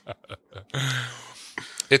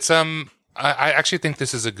 It's... I actually think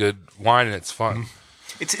this is a good wine, and it's fun.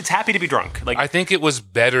 It's happy to be drunk. Like, I think it was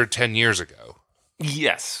better 10 years ago.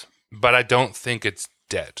 Yes. But I don't think it's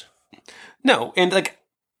dead. No, and like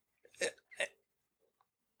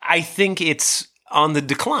I think it's on the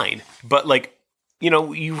decline, but like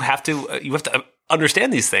you have to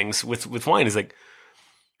understand these things with wine. Is like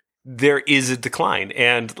there is a decline,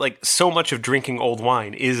 and like so much of drinking old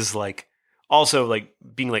wine is like also like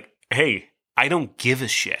being like, hey, I don't give a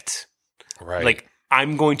shit. Right. Like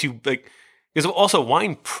I'm going to like because also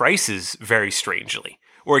wine prices very strangely,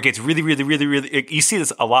 or it gets really, really, really, really. You see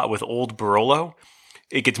this a lot with old Barolo.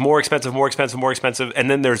 It gets more expensive, more expensive, more expensive, and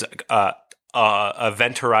then there's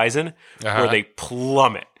event horizon where they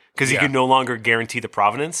plummet because you can no longer guarantee the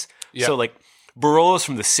provenance. Yeah. So like Barolos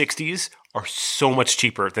from the 60s are so much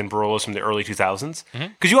cheaper than Barolos from the early 2000s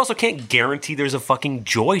because you also can't guarantee there's a fucking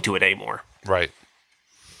joy to it anymore. Right.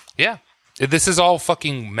 Yeah. This is all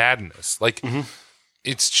fucking madness. Like,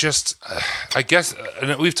 it's just, I guess,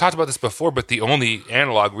 and we've talked about this before, but the only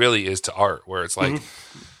analog really is to art, where it's like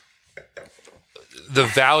the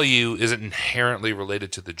value isn't inherently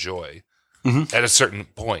related to the joy at a certain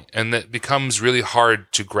point. And that becomes really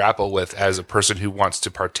hard to grapple with as a person who wants to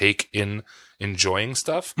partake in enjoying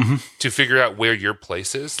stuff, to figure out where your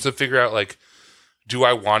place is, to figure out, like, do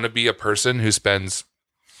I want to be a person who spends,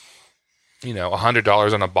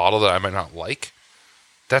 $100 on a bottle that I might not like?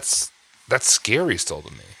 That's scary still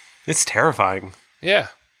to me. It's terrifying. Yeah.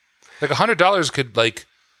 Like $100 could like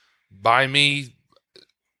buy me,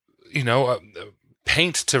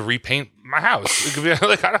 paint to repaint my house. It could be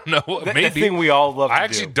like, I don't know, maybe. That thing we all love to I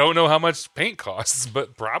actually don't know how much paint costs,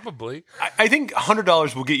 but probably. I think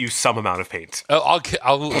 $100 will get you some amount of paint. I'll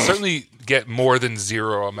certainly get more than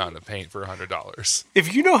zero amount of paint for $100.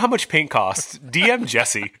 If you know how much paint costs, DM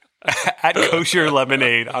Jesse at Kosher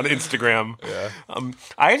Lemonade on Instagram. Yeah.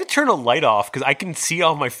 I had to turn a light off because I can see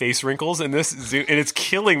all my face wrinkles in this Zoom, and it's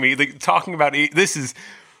killing me. Like, talking about this is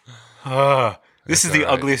the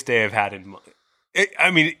ugliest day I've had in.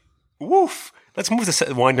 Woof. Let's move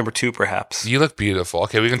to wine number 2, perhaps. You look beautiful.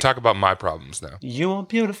 Okay, we can talk about my problems now. You are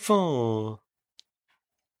beautiful.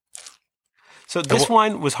 So this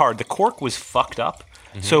wine was hard. The cork was fucked up.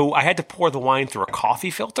 So I had to pour the wine through a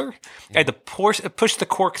coffee filter. I had to push the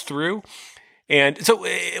cork through. And so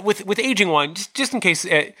with aging wine, just in case,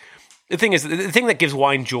 the thing is, the thing that gives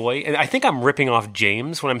wine joy, and I think I'm ripping off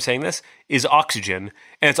James when I'm saying this, is oxygen.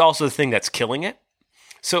 And it's also the thing that's killing it.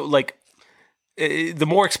 So like, the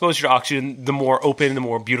more exposure to oxygen, the more open, the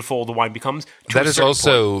more beautiful the wine becomes. That is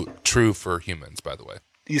also true for humans, by the way.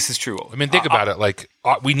 This is true. I mean, think about it. Like,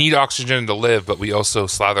 we need oxygen to live, but we also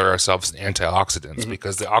slather ourselves in antioxidants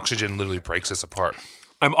because the oxygen literally breaks us apart.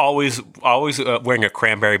 I'm always wearing a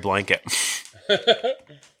cranberry blanket.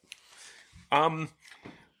 Wine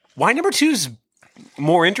number 2 is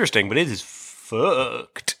more interesting, but it is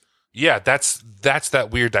fucked. Yeah, that's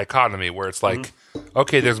that weird dichotomy where it's like,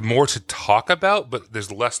 okay, there's more to talk about, but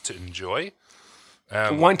there's less to enjoy.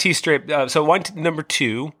 Wine tea straight. So wine number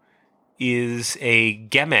 2 is a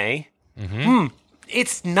Gamay.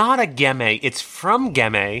 It's not a Gamay. It's from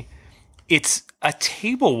Gamay. It's a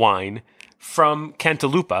table wine from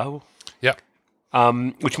Cantaloupe. Yeah.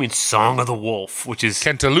 Which means Song of the Wolf, which is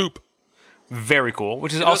Cantaloupe. Very cool.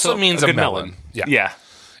 Which is It also means a a good melon. Yeah.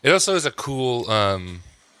 It also is a cool.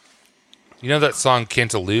 You know that song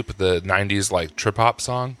Cantaloupe, the '90s like trip hop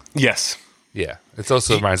song? Yes. Yeah. It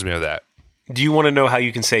also reminds me of that. Do you want to know how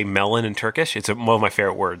you can say melon in Turkish? It's one of my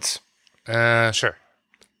favorite words. Sure.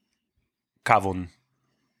 Kavun.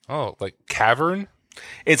 Oh, like cavern?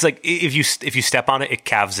 It's like if you step on it, it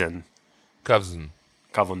caves in. Kavun.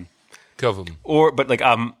 Kavun. Kavun. Or but like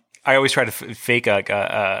I always try to fake like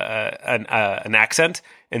an accent,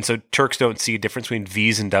 and so Turks don't see a difference between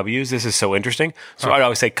V's and W's. This is so interesting. So I'd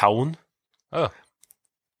always say kavun. Oh,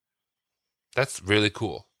 that's really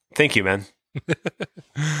cool. Thank you, man.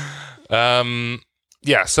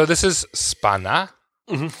 Yeah. So this is Spana,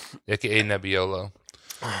 aka Nebbiolo,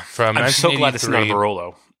 from I'm so 1983. glad it's not a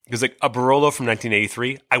Barolo because like a Barolo from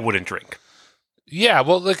 1983, I wouldn't drink. Yeah.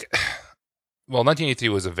 Well, 1983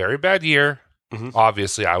 was a very bad year.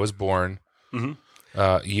 Obviously, I was born.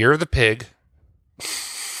 Year of the Pig.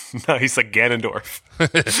 No, he's like Ganondorf.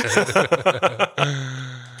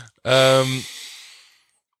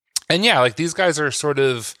 And yeah, like these guys are sort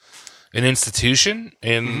of an institution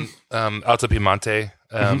in Alto Piemonte.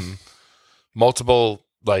 Multiple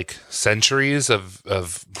like centuries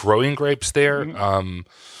of growing grapes there.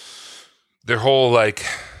 Their whole like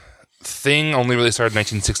thing only really started in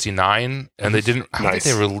 1969, and they didn't. I don't think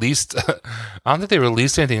they released. I don't think they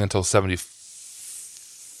released anything until 70.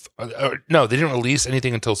 No, they didn't release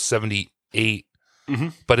anything until 78.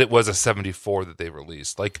 But it was a 74 that they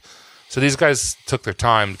released. Like, so these guys took their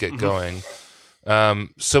time to get going.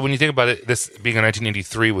 So when you think about it, this being a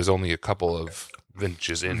 1983 was only a couple of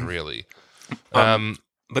vintages in, really.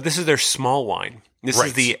 But this is their small wine. This Right.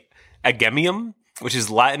 is the Agemium, which is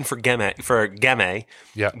Latin for gemme.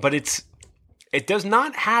 Yeah. But it does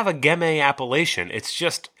not have a gemme appellation. It's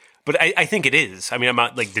just, but I think it is. I mean, I'm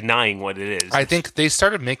not like denying what it is. I think they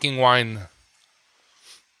started making wine.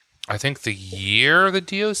 I think the year the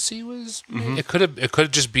DOC was. It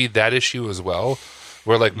could just be that issue as well,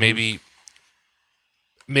 where like maybe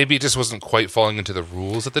it just wasn't quite falling into the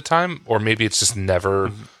rules at the time, or maybe it's just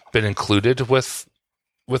never been included with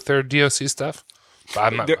their DOC stuff.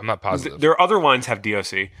 But I'm not positive. Their other wines have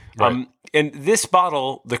DOC. Right. And this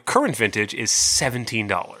bottle, the current vintage, is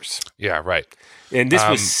 $17. Yeah, right. And this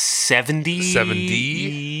was 70? 70?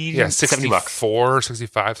 Yeah, 70 bucks. 64,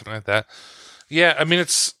 65, something like that. Yeah, I mean,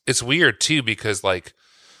 it's weird, too, because, like,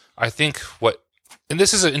 I think and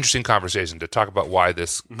this is an interesting conversation to talk about why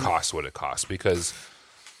this costs what it costs, because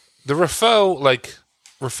the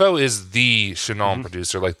Raffaud is the Chenin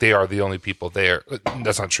producer. Like, they are the only people there.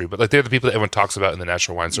 That's not true, but, like, they're the people that everyone talks about in the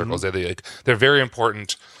national wine circles. They're very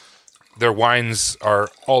important. Their wines are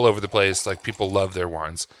all over the place. Like, people love their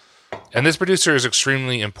wines. And this producer is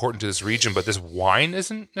extremely important to this region, but this wine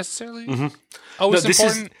isn't necessarily always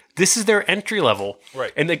important. This is their entry level.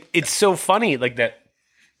 Right. And like, it's so funny like that.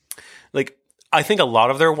 Like, I think a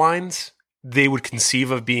lot of their wines, they would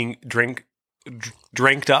conceive of being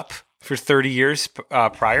dranked up for 30 years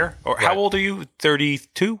prior. Or how old are you?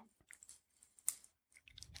 32?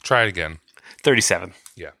 Try it again. 37.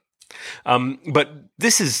 Yeah. But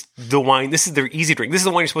this is the wine. This is their easy drink. This is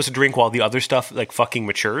the wine you're supposed to drink while the other stuff like fucking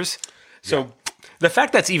matures. So the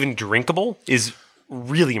fact that's even drinkable is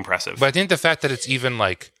really impressive. But I think the fact that it's even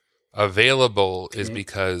like available is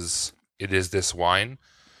because it is this wine.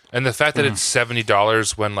 And the fact that it's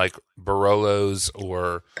 $70 when like Barolos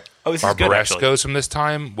or this is good, actually. Barbarescos from this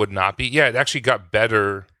time would not be. Yeah, it actually got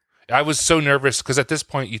better. I was so nervous because at this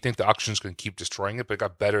point you think the auction's going to keep destroying it, but it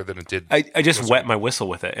got better than it did. I just wet my whistle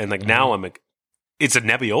with it, and like now I'm like, it's a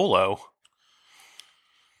Nebbiolo.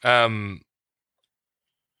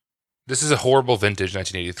 This is a horrible vintage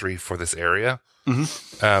 1983 for this area.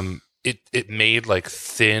 It made like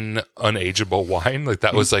thin, unageable wine. Like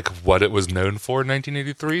that was like what it was known for in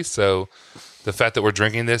 1983. So the fact that we're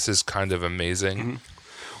drinking this is kind of amazing.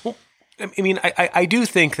 Well, I mean, I do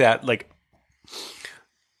think that like,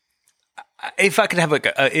 if I could have like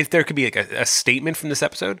if there could be like a statement from this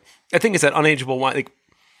episode, I think it's that unageable wine. Like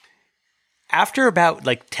after about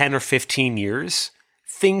like 10 or 15 years,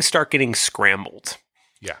 things start getting scrambled.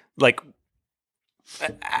 Yeah. Like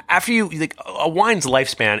after you like a wine's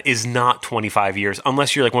lifespan is not 25 years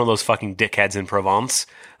unless you're like one of those fucking dickheads in Provence,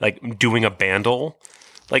 like doing a bandol.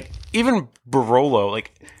 Like even Barolo,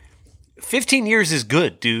 like 15 years is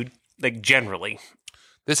good, dude. Like generally,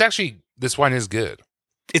 this wine is good.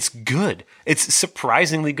 It's good. It's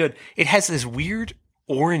surprisingly good. It has this weird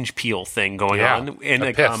orange peel thing going on, and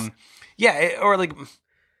like or like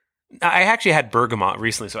I actually had bergamot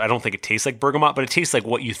recently, so I don't think it tastes like bergamot, but it tastes like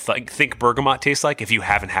what you think bergamot tastes like if you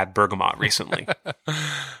haven't had bergamot recently.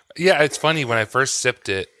 Yeah, it's funny when I first sipped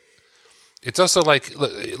it. It's also like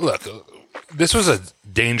look, this was a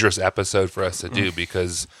dangerous episode for us to do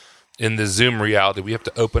because in the Zoom reality, we have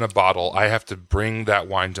to open a bottle. I have to bring that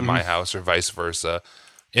wine to my house or vice versa.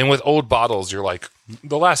 And with old bottles, you're like,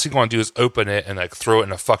 the last thing you want to do is open it and like throw it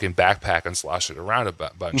in a fucking backpack and slosh it around a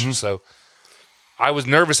bunch. So I was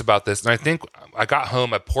nervous about this. And I think I got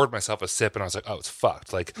home, I poured myself a sip and I was like, oh, it's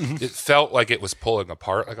fucked. Like it felt like it was pulling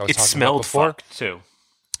apart. Like I was It talking smelled about before. fucked too.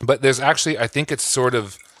 But there's actually, I think it's sort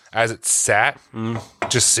of, as it sat,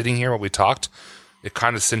 just sitting here while we talked, it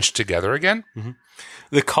kind of cinched together again.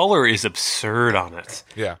 The color is absurd on it.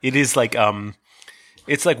 Yeah. It is like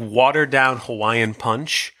it's like watered down Hawaiian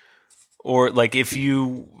punch, or like if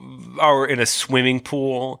you are in a swimming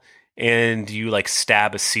pool and you like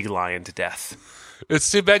stab a sea lion to death. It's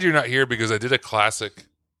too bad you're not here because I did a classic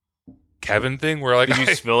Kevin thing where like Did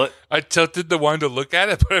you spill it? I tilted the wine to look at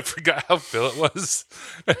it, but I forgot how fill it was.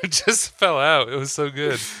 And it just fell out. It was so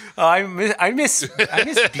good. I miss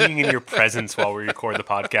being in your presence while we record the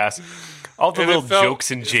podcast. All the And little jokes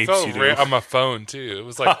and japes you do. on my phone too. It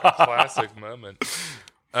was like a classic moment.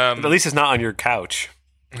 But at least it's not on your couch.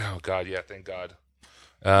 Oh God, yeah, thank God.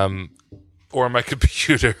 Or my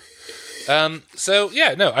computer. So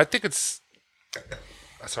yeah, no, I think it's.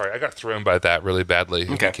 Sorry, I got thrown by that really badly. If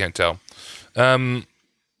you can't tell. You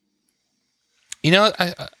know,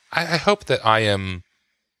 I hope that I am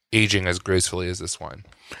aging as gracefully as this wine.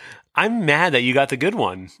 I'm mad that you got the good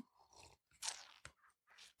one.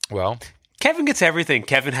 Well, Kevin gets everything.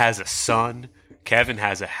 Kevin has a son. Kevin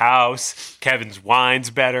has a house. Kevin's wine's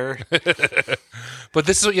better. But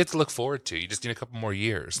this is what you have to look forward to. You just need a couple more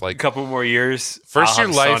years. A Like couple more years. first, I'll your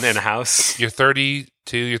have a life son and a house. You're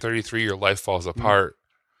 32, you're 33, your life falls apart.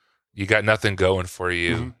 You got nothing going for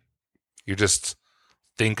you. You're just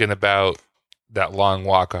thinking about that long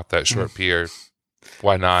walk off that short pier.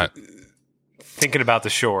 Why not? Thinking about the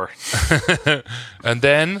shore. And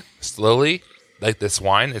then slowly, like this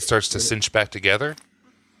wine, it starts to cinch back together.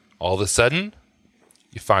 All of a sudden,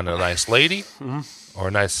 you find a nice lady or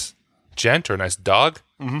a nice gent or a nice dog.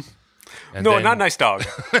 And No, then- not nice dog.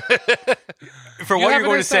 For what have you're a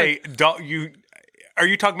going to nice say, dog, are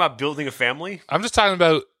you talking about building a family? I'm just talking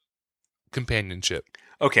about companionship.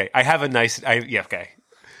 Okay, I have a nice. Okay.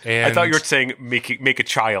 And I thought you were saying make a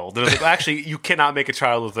child. And I was like, actually, you cannot make a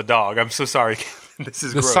child with a dog. I'm so sorry. This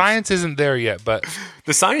is the gross. science isn't there yet, but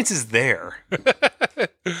The science is there.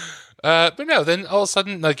 but no, then all of a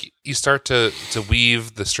sudden, like you start to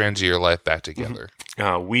weave the strands of your life back together.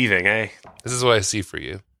 Weaving, eh? This is what I see for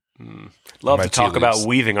you. Love My to talk tea about leaves.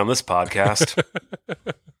 weaving on this podcast.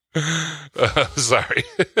 Sorry.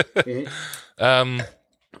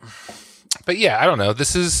 But yeah, I don't know.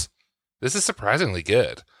 This is surprisingly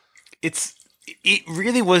good. It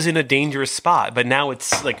really was in a dangerous spot, but now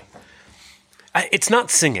it's like it's not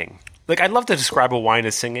singing. Like I'd love to describe a wine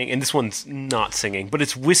as singing, and this one's not singing, but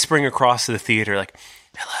it's whispering across the theater like,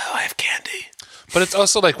 "Hello, I have candy." But it's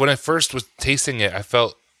also like when I first was tasting it, I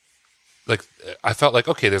felt like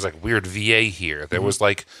okay, there's like weird VA here. There was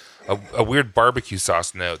like a weird barbecue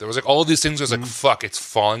sauce note. There was like all of these things. I was like, fuck, it's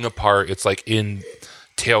falling apart. It's like in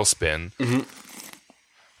tailspin.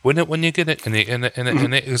 Win it when you get it, and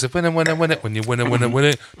it was a win it when you win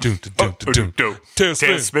it, doom,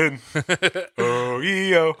 tailspin. Oh,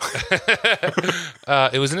 yo.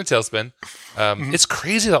 It was in a tailspin. It's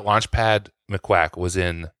crazy that Launchpad McQuack was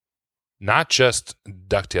in not just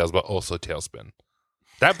DuckTales, but also Tailspin.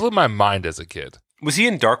 That blew my mind as a kid. Was he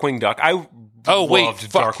in Darkwing Duck? I loved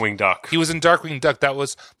fuck. Darkwing Duck. He was in Darkwing Duck.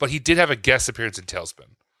 But he did have a guest appearance in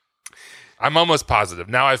Tailspin. I'm almost positive.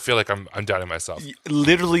 Now I feel like I'm doubting myself.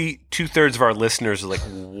 Literally 2/3 of our listeners are like,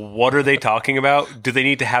 what are they talking about? Do they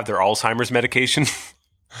need to have their Alzheimer's medication?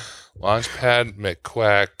 Launchpad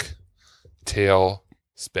McQuack,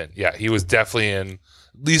 Tailspin. Yeah, he was definitely in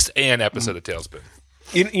at least an episode of Tailspin.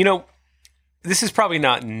 You know, this is probably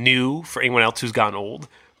not new for anyone else who's gotten old,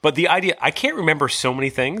 but the idea, I can't remember so many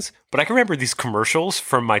things, but I can remember these commercials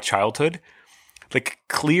from my childhood, like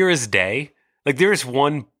clear as day. Like there's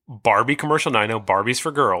one Barbie commercial. Now I know Barbie's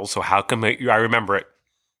for girls, so how come I remember it?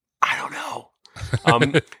 I don't know.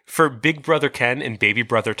 For Big Brother Ken and Baby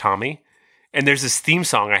Brother Tommy, and there's this theme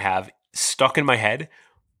song I have stuck in my head.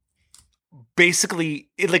 Basically,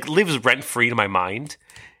 it like lives rent free to my mind,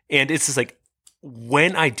 and it's just like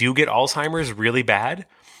when I do get Alzheimer's really bad,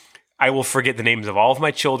 I will forget the names of all of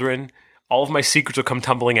my children. All of my secrets will come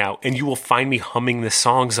tumbling out, and you will find me humming this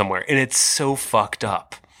song somewhere, and it's so fucked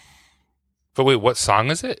up. But wait, what song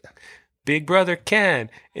is it? Big Brother Ken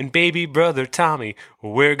and Baby Brother Tommy,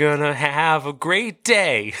 we're gonna have a great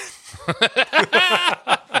day.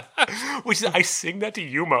 Which is, I sing that to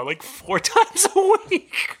Yuma like 4 times a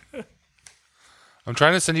week. I'm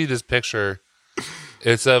trying to send you this picture.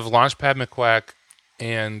 It's of Launchpad McQuack,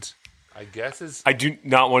 and I guess I do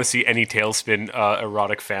not want to see any Tailspin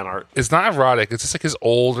erotic fan art. it's not erotic. It's just like his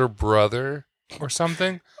older brother or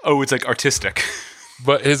something. Oh, it's like artistic.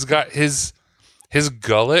 But it's got his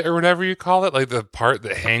gullet or whatever you call it, like the part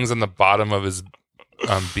that hangs on the bottom of his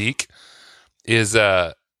beak, is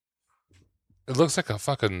it looks like a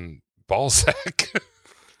fucking ball sack.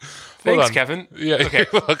 Thanks, on. Kevin. Yeah, Okay.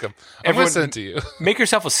 you're welcome. I'm Everyone- gonna send it to you. Make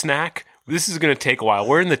yourself a snack. This is going to take a while.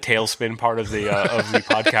 We're in the Tailspin part of the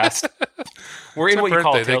podcast. We're in It's my what you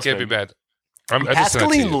call a birthday. They can't be Tailspin. bad. I just sent it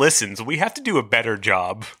to Pascaline you. listens. We have to do a better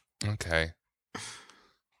job. Okay.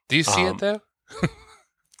 Do you see it though?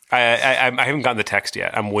 I haven't gotten the text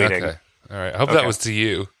yet. I'm waiting. Okay. All right. I hope Okay. that was to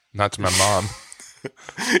you, not to my mom.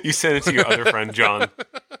 You sent it to your other friend, John.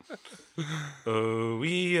 Oh,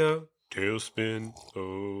 Tailspin.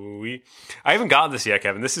 Oh, I haven't gotten this yet,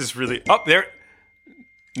 Kevin. This is really up there.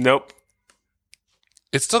 Nope.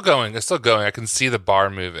 It's still going. It's still going. I can see the bar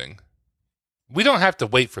moving. We don't have to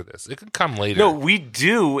wait for this. It could come later. No, we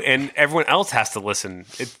do, and everyone else has to listen.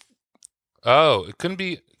 Oh, it couldn't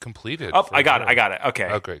be completed. Oh, for I got it. her. I got it. Okay.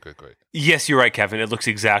 Oh, great. Yes, you're right, Kevin. It looks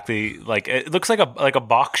exactly like it looks like a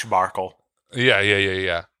box sparkle. Yeah.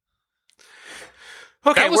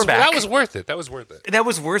 Okay, we're back. That was worth it. That was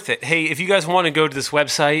worth it. Hey, if you guys want to go to this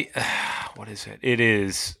website, what is it? It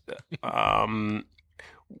is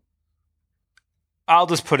I'll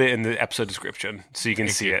just put it in the episode description so you can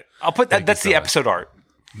see it. I'll put that. That's so the much. episode art.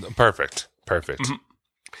 Perfect.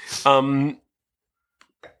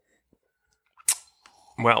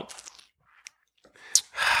 Well,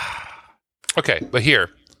 Okay, but here,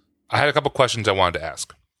 I had a couple questions I wanted to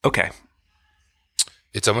ask. okay.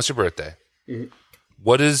 It's almost your birthday.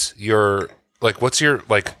 What is what's your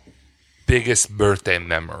biggest birthday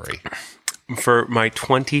memory? For my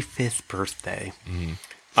 25th birthday,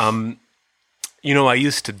 I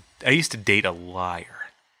used to date a liar.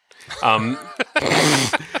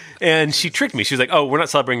 And she tricked me. She was like, "Oh, we're not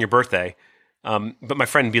celebrating your birthday." But my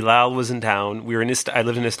friend Bilal was in town. We were I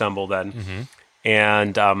lived in Istanbul then,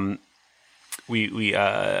 and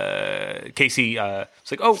Casey was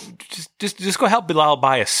like, "Oh, just go help Bilal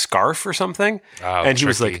buy a scarf or something." Oh, and he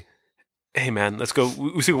was tricky. like, "Hey man, let's go."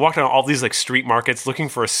 We walked around all these like street markets looking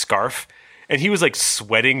for a scarf, and he was like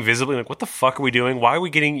sweating visibly. Like, what the fuck are we doing? Why are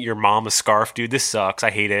we getting your mom a scarf, dude? This sucks.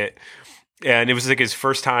 I hate it. And it was like his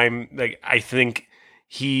first time. Like, I think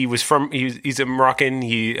he's a Moroccan.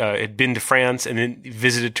 He had been to France and then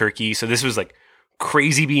visited Turkey. So this was like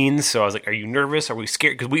crazy beans. So I was like, "Are you nervous? Are we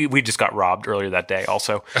scared?" Because we just got robbed earlier that day.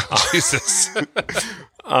 Also, Jesus.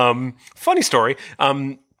 funny story.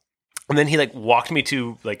 And then he like walked me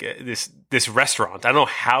to like this restaurant. I don't know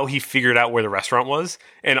how he figured out where the restaurant was,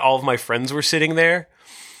 and all of my friends were sitting there,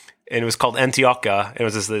 and it was called Antioquia. It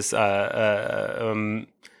was this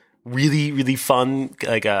really really fun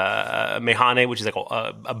like a meyhane, which is like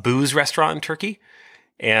a booze restaurant in Turkey,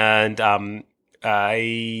 and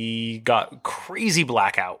I got crazy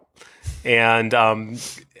blackout and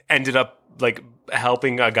ended up like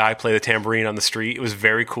helping a guy play the tambourine on the street. It was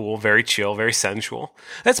very cool, very chill, very sensual.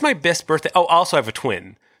 That's my best birthday. Oh, also I have a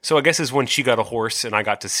twin. So I guess is when she got a horse and I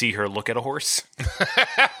got to see her look at a horse.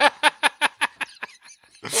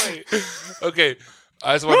 Wait. Okay.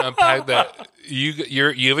 I just want to unpack that. You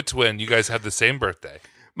have a twin. You guys have the same birthday.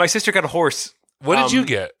 My sister got a horse. What did you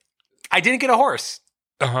get? I didn't get a horse.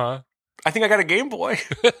 Uh-huh. I think I got a Game Boy.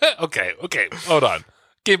 Okay. Hold on.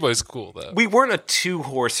 Game Boy's cool though. We weren't a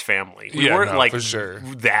 2-horse family. We weren't like for sure.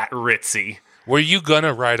 that ritzy. Were you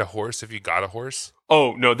gonna ride a horse if you got a horse?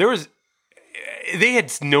 Oh, no, they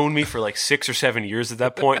had known me for like 6 or 7 years at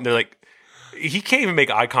that point, and they're like, he can't even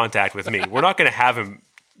make eye contact with me. We're not going to have him.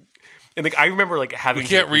 And like, I remember like having We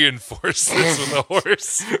can't reinforce this with a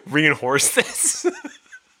horse. reinforce this.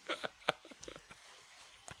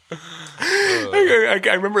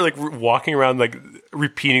 I remember like walking around like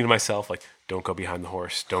repeating to myself like, "Don't go behind the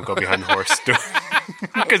horse. Don't go behind the horse."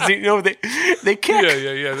 Because they kick.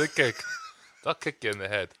 Yeah. They kick. They'll kick you in the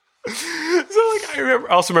head. So like I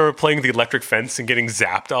also remember playing the electric fence and getting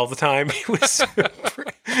zapped all the time. It was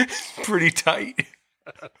pretty tight.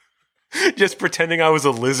 Just pretending I was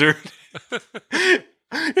a lizard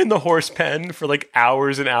in the horse pen for like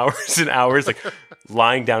hours and hours and hours, like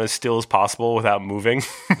lying down as still as possible without moving.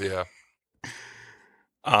 Yeah.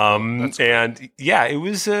 And yeah, it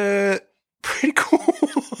was pretty cool.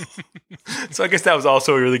 So I guess that was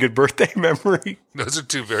also a really good birthday memory. Those are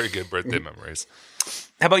two very good birthday memories.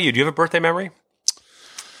 How about you? Do you have a birthday memory?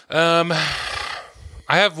 I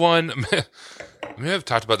have one. Maybe I've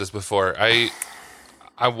talked about this before. I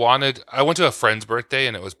went to a friend's birthday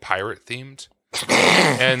and it was pirate themed,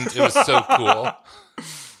 and it was so cool.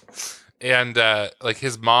 And like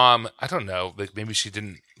his mom, I don't know, like maybe she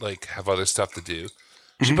didn't like have other stuff to do.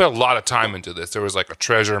 She put a lot of time into this. There was like a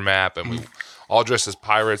treasure map, and we all dressed as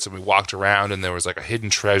pirates, and we walked around, and there was like a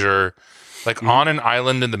hidden treasure, like on an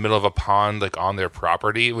island in the middle of a pond, like on their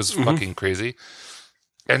property. It was fucking crazy.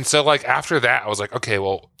 And so like after that, I was like, okay,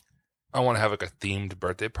 well, I want to have like a themed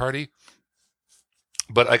birthday party.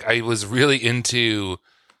 But like I was really into,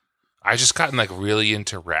 I just gotten like really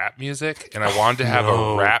into rap music, and I wanted to have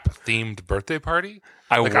a rap themed birthday party.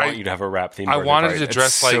 I want you to have a rap themed. I wanted party. to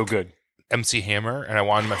dress It's like so good. MC Hammer, and I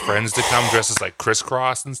wanted my friends to come dressed as like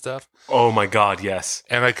Crisscross and stuff. Oh my god, yes.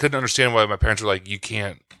 And I couldn't understand why my parents were like,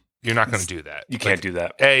 you're not going to do that. You can't do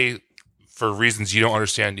that. A, for reasons you don't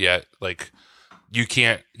understand yet, like you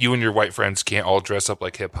and your white friends can't all dress up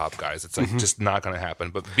like hip hop guys. It's like just not going to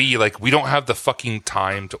happen. But B, like we don't have the fucking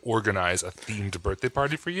time to organize a themed birthday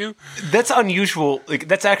party for you. That's unusual. Like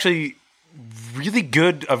that's actually really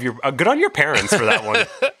good good on your parents for that one.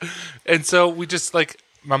 And so we just like,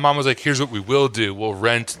 my mom was like, here's what we will do. We'll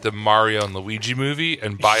rent the Mario and Luigi movie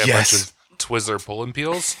and buy a bunch of Twizzler pull and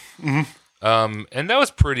peels. And that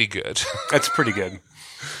was pretty good. That's pretty good.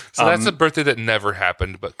 So that's a birthday that never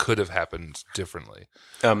happened, but could have happened differently.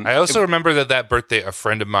 I also remember that birthday, a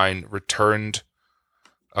friend of mine returned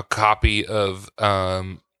a copy of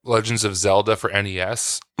Legends of Zelda for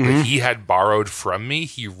NES that he had borrowed from me.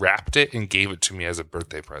 He wrapped it and gave it to me as a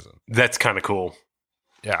birthday present. That's kind of cool.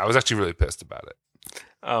 Yeah, I was actually really pissed about it.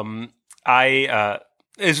 As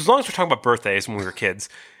long as we're talking about birthdays when we were kids,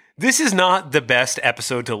 this is not the best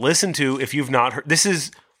episode to listen to if you've not heard.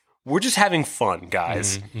 We're just having fun,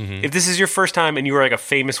 guys. If this is your first time and you are like a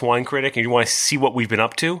famous wine critic and you want to see what we've been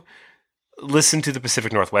up to, listen to the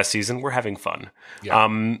Pacific Northwest season. We're having fun.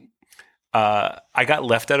 Yeah. I got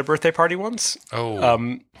left at a birthday party once.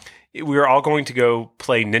 Oh. We were all going to go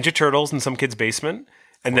play Ninja Turtles in some kid's basement,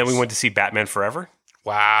 and then we went to see Batman Forever.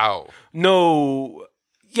 Wow. No,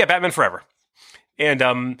 yeah, Batman Forever.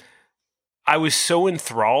 And I was so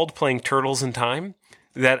enthralled playing Turtles in Time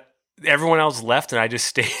that everyone else left, and I just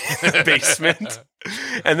stayed in the basement.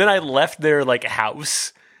 And then I left their like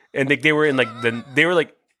house, and they were in like in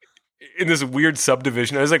this weird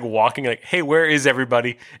subdivision. I was like walking, like, "Hey, where is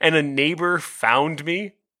everybody?" And a neighbor found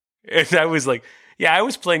me, and I was like, "Yeah, I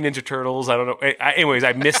was playing Ninja Turtles. I don't know." Anyways,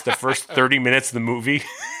 I missed the first 30 minutes of the movie.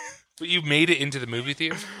 But you made it into the movie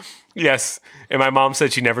theater? Yes, and my mom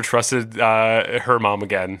said she never trusted her mom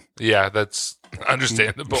again. Yeah, that's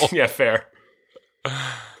understandable. Yeah, fair.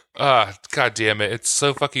 God damn it. It's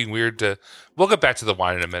so fucking weird to... We'll get back to the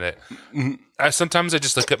wine in a minute. Sometimes I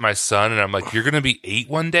just look at my son and I'm like, you're going to be 8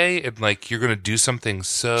 one day and like you're going to do something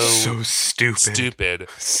so stupid.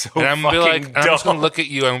 So and I'm going to be like, fucking I'm just going to dumb. look at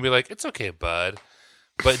you and I'm going to be like, it's okay, bud.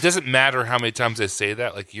 But it doesn't matter how many times I say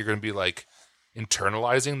that. Like, you're going to be like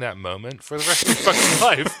internalizing that moment for the rest of your fucking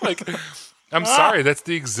life. Like, I'm sorry, that's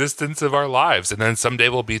the existence of our lives. And then someday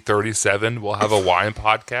we'll be 37. We'll have a wine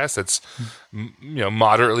podcast that's,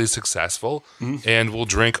 moderately successful, and we'll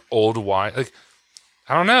drink old wine. Like,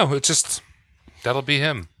 I don't know. It's just that'll be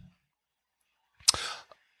him.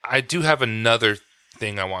 I do have another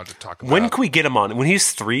thing I wanted to talk about. When can we get him on? When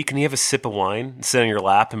he's 3, can he have a sip of wine and sit on your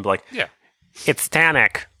lap and be like, Yeah, "It's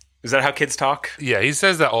tannic"? Is that how kids talk? yeah, he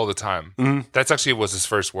says that all the time. That's actually was his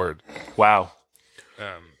first word. Wow.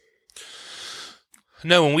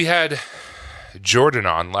 No, when we had Jordan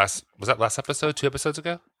on was that last episode? 2 episodes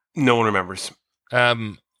ago? No one remembers.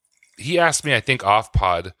 He asked me, I think off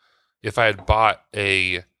pod, if I had bought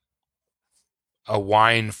a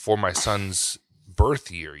wine for my son's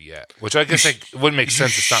birth year yet, which I guess wouldn't make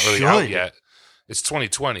sense. It's not really out yet. It's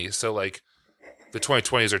 2020, so like the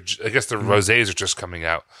 2020s are, I guess the rosés are just coming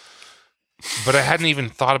out. But I hadn't even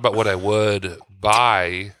thought about what I would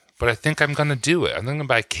buy. But I think I'm going to do it. I'm going to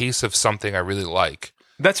buy a case of something I really like.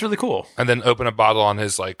 That's really cool. And then open a bottle on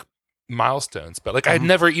his like milestones. But like I had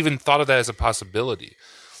never even thought of that as a possibility.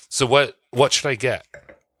 So what should I get?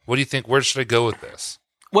 What do you think? Where should I go with this?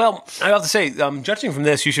 Well, I have to say, judging from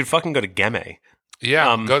this, you should fucking go to Gemme.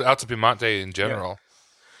 Yeah, go to Alto Piemonte in general.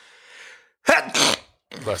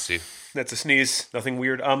 Bless you. That's a sneeze. Nothing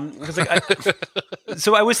weird. 'Cause, like,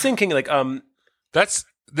 so I was thinking, like,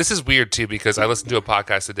 This is weird too because I listened to a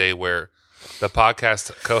podcast today where the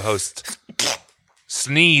podcast co-host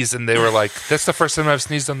sneezed and they were like, "That's the first time I've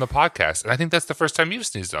sneezed on the podcast," and I think that's the first time you've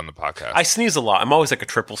sneezed on the podcast. I sneeze a lot. I'm always like a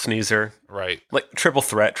triple sneezer, Right? like triple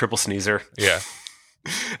threat, triple sneezer, Yeah.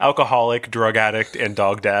 alcoholic, drug addict, and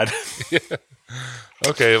dog dad.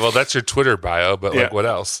 Okay. Well, that's your Twitter bio, but like, Yeah. what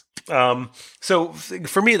else? So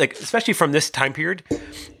for me, like especially from this time period,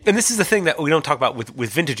 and this is the thing that we don't talk about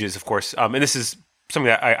with vintages, of course, and this is something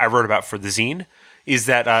that I wrote about for the zine, is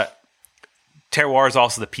that terroir is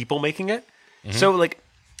also the people making it. So like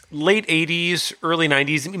late 80s, early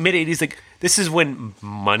 90s, mid 80s, like this is when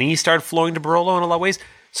money started flowing to Barolo in a lot of ways.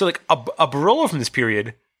 So like a Barolo from this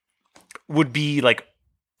period would be like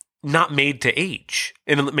not made to age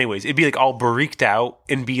in many ways. It'd be like all barriqued out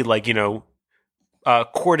and be like,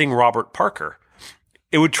 courting Robert Parker.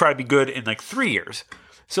 It would try to be good in like 3 years.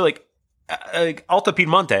 So like Alto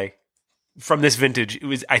Piemonte from this vintage, it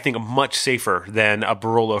was, I think, much safer than a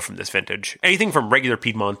Barolo from this vintage. Anything from regular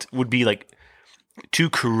Piedmont would be like too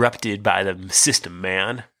corrupted by the system,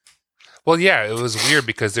 man. Well, yeah, it was weird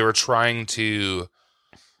because they were trying to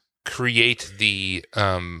create the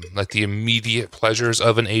like the immediate pleasures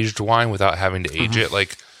of an aged wine without having to age it.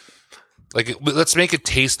 Like let's make it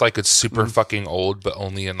taste like it's super fucking old, but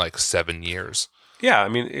only in like 7 years. Yeah, I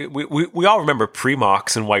mean, we all remember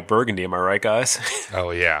Premox and White Burgundy, am I right, guys?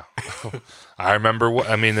 Oh, yeah. I remember,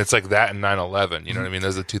 it's like that and 9/11. You know what I mean?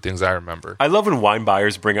 Those are the 2 things I remember. I love when wine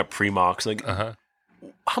buyers bring up Premox. Like,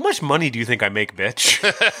 how much money do you think I make, bitch?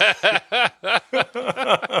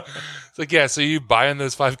 It's like, yeah, so you buying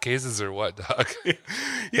those 5 cases or what, dog?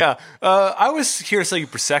 Yeah. I was here to sell you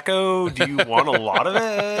Prosecco. Do you want a lot of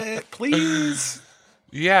it, please?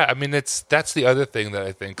 Yeah, I mean, that's the other thing that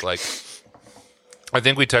I think, like, I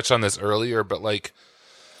think we touched on this earlier, but like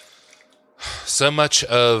so much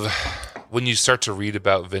of when you start to read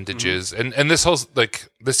about vintages, and this whole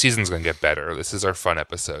this season's going to get better. This is our fun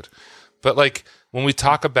episode, but when we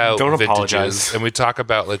talk about Don't vintages apologize. and we talk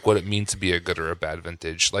about what it means to be a good or a bad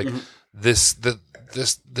vintage, the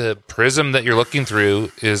prism that you're looking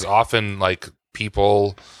through is often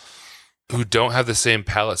people who don't have the same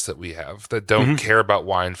palates that we have, that don't care about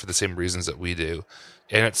wine for the same reasons that we do.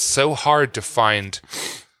 And it's so hard to find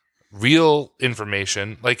real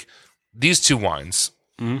information. Like these two wines,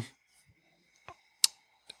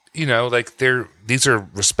 these are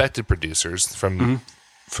respected producers from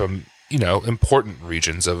important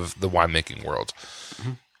regions of the winemaking world.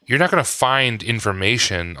 You're not going to find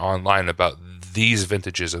information online about these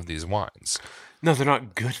vintages of these wines. No, they're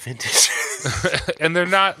not good vintages. And they're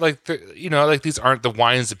not these aren't the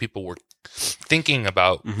wines that people were thinking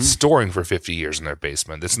about storing for 50 years in their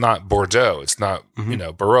basement. It's not Bordeaux. It's not,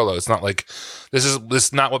 Barolo. It's not this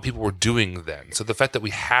is not what people were doing then. So the fact that we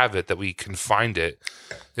have it, that we can find it,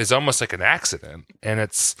 is almost like an accident. And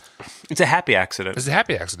it's a happy accident. It's a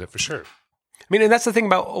happy accident for sure. I mean, and that's the thing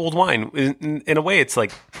about old wine. In a way, it's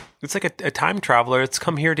like a time traveler. It's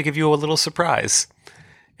come here to give you a little surprise.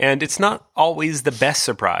 And it's not always the best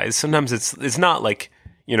surprise. Sometimes it's not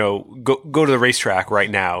go to the racetrack right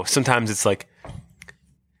now. Sometimes it's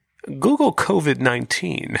Google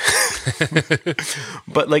COVID-19.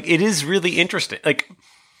 But it is really interesting.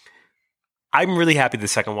 I'm really happy the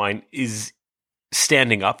second wine is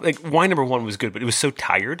standing up. Wine number one was good, but it was so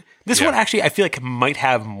tired. This one actually I feel might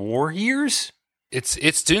have more years.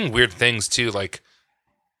 It's doing weird things too. It's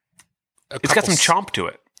got some chomp to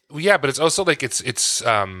it. Yeah, but it's also it's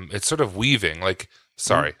sort of weaving.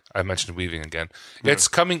 Sorry, I mentioned weaving again. Yeah. It's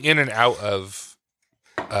coming in and out of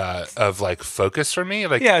focus for me.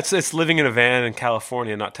 It's living in a van in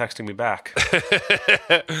California, not texting me back.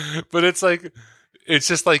 But it's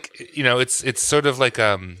just it's sort of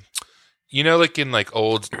in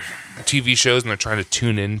old TV shows, and they're trying to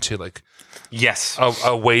tune into yes,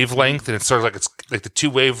 a wavelength, and it's sort of it's the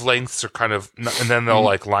two wavelengths are kind of, and then they'll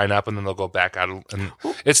line up, and then they'll go back out, and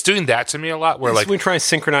it's doing that to me a lot. Where we try to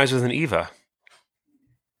synchronize with an Eva.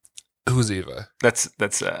 Who's Eva? That's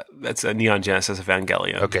a Neon Genesis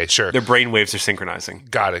Evangelion. Okay, sure. Their brain waves are synchronizing.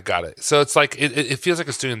 Got it. So it's it feels like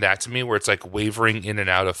it's doing that to me, where it's wavering in and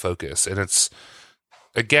out of focus, and it's,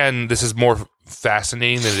 again, this is more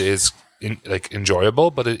fascinating than it is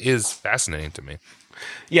enjoyable, but it is fascinating to me.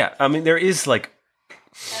 Yeah, I mean, there is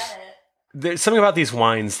there's something about these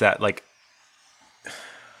wines that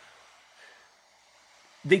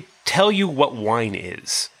they tell you what wine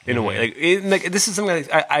is in a way. This is something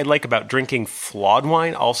that I like about drinking flawed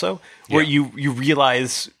wine also, where you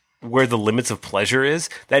realize where the limits of pleasure is.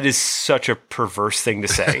 That is such a perverse thing to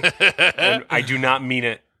say. And I do not mean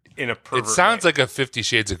it in a perverse way. It sounds way. like a 50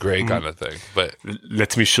 Shades of Grey kind of thing, but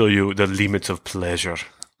let me show you the limits of pleasure.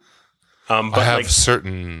 But I have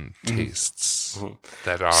certain tastes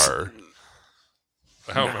that are...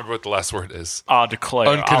 I don't remember what the last word is. I declare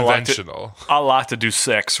unconventional. I like to do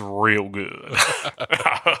sex real good.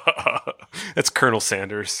 That's Colonel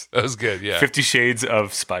Sanders. That was good, yeah. 50 Shades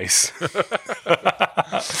of Spice.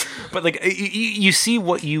 But you see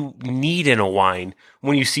what you need in a wine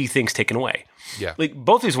when you see things taken away. Yeah.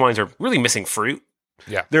 Both these wines are really missing fruit.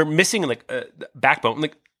 Yeah. They're missing backbone.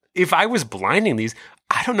 If I was blinding these,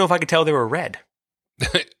 I don't know if I could tell they were red.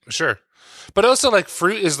 Sure. But also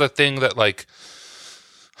fruit is the thing that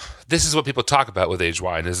this is what people talk about with aged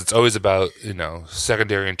wine, is it's always about,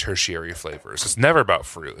 secondary and tertiary flavors. It's never about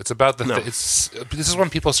fruit. It's about this is when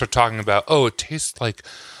people start talking about, it tastes like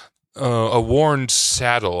a worn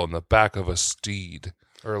saddle on the back of a steed,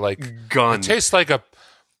 or gun. It tastes like a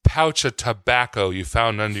pouch of tobacco you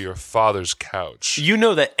found under your father's couch. You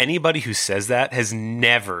know that anybody who says that has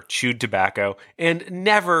never chewed tobacco and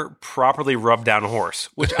never properly rubbed down a horse,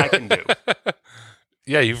 which I can do.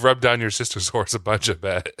 Yeah, you've rubbed down your sister's horse a bunch, I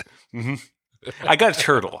bet. Mm-hmm. I got a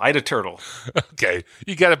turtle. I had a turtle. Okay.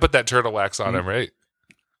 You got to put that turtle wax on him, right?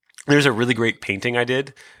 There's a really great painting I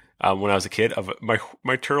did when I was a kid of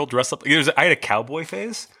my turtle dressed up. I had a cowboy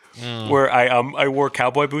phase where I wore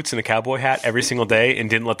cowboy boots and a cowboy hat every single day and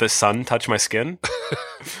didn't let the sun touch my skin.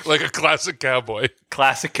 Like a classic cowboy.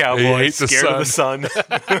 Classic cowboy, scared of the sun.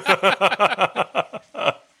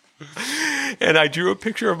 And I drew a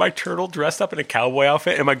picture of my turtle dressed up in a cowboy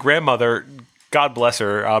outfit. And my grandmother, God bless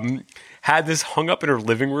her, had this hung up in her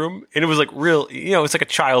living room. And it was real, it's like a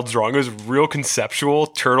child's drawing. It was real conceptual,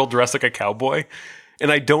 turtle dressed like a cowboy.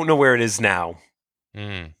 And I don't know where it is now.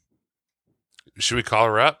 Should we call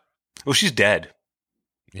her up? Well, she's dead.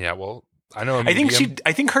 Yeah, well, I know. I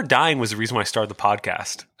think her dying was the reason why I started the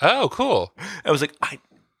podcast. Oh, cool. I was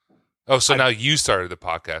Oh, so now you started the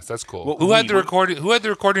podcast. That's cool. Well, Who had the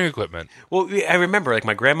recording equipment? Well, I remember, like,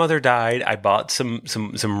 my grandmother died. I bought some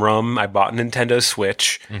rum. I bought a Nintendo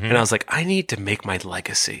Switch, and I was like, I need to make my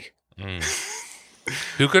legacy.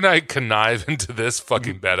 Who can I connive into this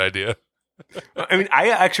fucking bad idea? I mean, I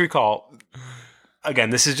actually recall, again,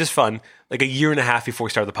 this is just fun, like a year and a half before we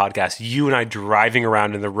started the podcast, you and I driving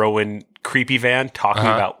around in the Rowan creepy van talking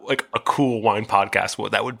about, like, a cool wine podcast,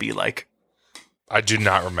 what that would be like. I do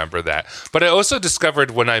not remember that. But I also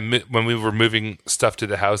discovered when we were moving stuff to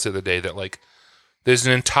the house the other day that, like, there's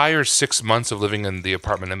an entire 6 months of living in the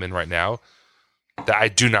apartment I'm in right now that I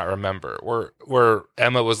do not remember. Where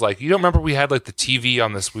Emma was like, you don't remember we had, like, the TV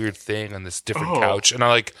on this weird thing on this different couch? And I,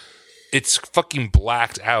 like, it's fucking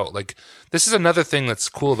blacked out. Like, this is another thing that's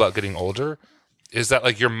cool about getting older is that,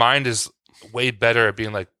 like, your mind is way better at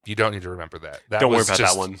being like, you don't need to remember that. Don't worry about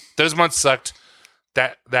that one. Those months sucked.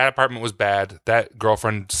 That apartment was bad. That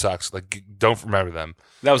girlfriend sucks. Like, don't remember them.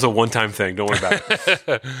 That was a one-time thing. Don't worry about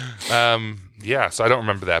it. Yeah, so I don't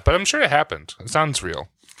remember that. But I'm sure it happened. It sounds real.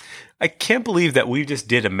 I can't believe that we just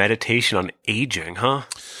did a meditation on aging, huh?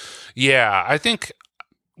 Yeah, I think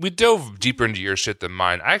we dove deeper into your shit than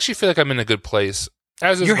mine. I actually feel like I'm in a good place,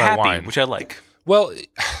 as is You're my happy, wine. which I like. Well,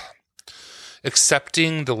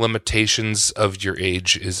 accepting the limitations of your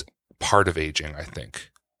age is part of aging, I think.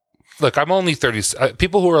 Look, I'm only 30.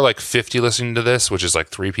 People who are like 50 listening to this, which is like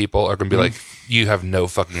 3 people, are going to be like, you have no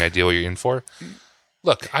fucking idea what you're in for.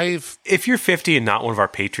 Look, if you're 50 and not one of our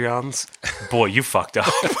Patreons, boy, you fucked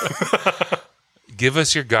up. give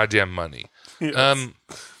us your goddamn money. Yes.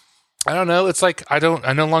 I don't know. It's like I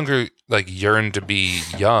no longer like yearn to be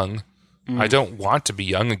young. I don't want to be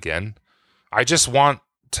young again. I just want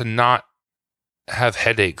to not have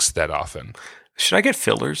headaches that often. Should I get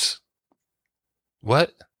fillers?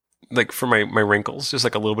 What? Like for my wrinkles, just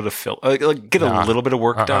like a little bit of like get a little bit of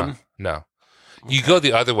work done. No, you go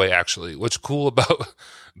the other way. Actually, what's cool about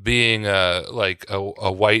being a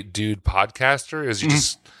white dude podcaster is you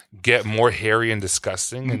just get more hairy and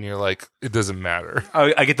disgusting, and you're like, it doesn't matter.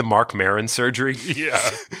 I get the Mark Maron surgery. Yeah.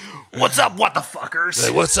 What's up, what the fuckers?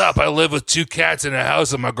 Hey, what's up? I live with 2 cats in a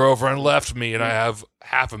house, and my girlfriend left me, and I have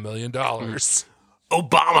 $500,000.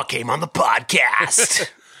 Obama came on the podcast.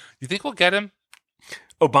 You think we'll get him?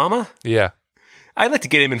 Obama? Yeah. I'd like to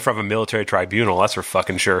get him in front of a military tribunal. That's for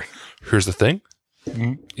fucking sure. Here's the thing.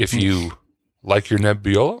 If you like your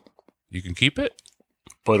Nebbiolo, you can keep it.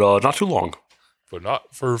 But not too long. But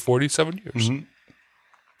not for 47 years.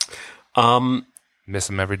 Miss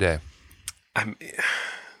him every day.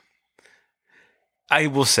 I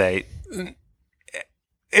will say,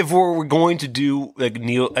 if we're going to do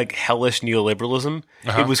like hellish neoliberalism,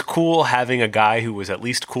 it was cool having a guy who was at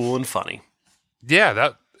least cool and funny. Yeah,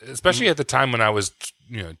 that especially at the time when I was,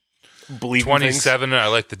 27 and I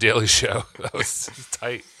liked The Daily Show. That was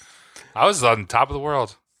tight. I was on top of the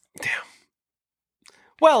world. Damn.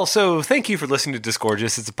 Well, so thank you for listening to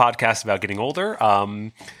Disgorgeous. It's a podcast about getting older.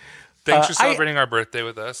 Thanks for celebrating our birthday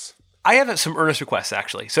with us. I have some earnest requests,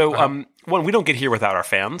 actually. So, one, we don't get here without our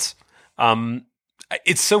fans.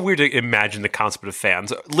 It's so weird to imagine the concept of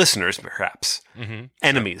fans. Listeners, perhaps.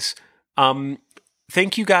 Enemies.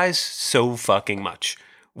 Thank you guys so fucking much.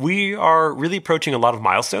 We are really approaching a lot of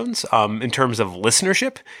milestones in terms of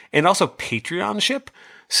listenership and also Patreonship.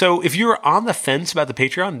 So if you're on the fence about the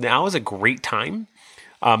Patreon, now is a great time.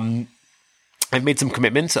 I've made some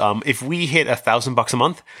commitments. If we hit $1,000 a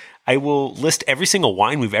month, I will list every single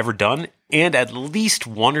wine we've ever done and at least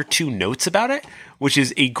 1 or 2 notes about it, which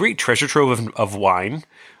is a great treasure trove of wine.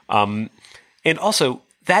 And also,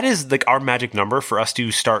 that is like our magic number for us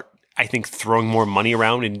to start, I think, throwing more money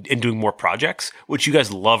around and doing more projects, which you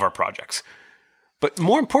guys love our projects. But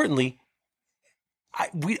more importantly,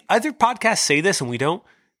 other podcasts say this and we don't.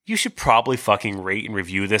 You should probably fucking rate and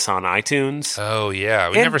review this on iTunes. Oh, yeah.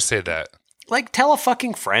 We never say that. Like, tell a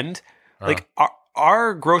fucking friend. Like,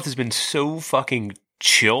 our growth has been so fucking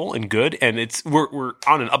chill and good, and we're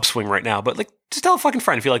on an upswing right now. But, like, just tell a fucking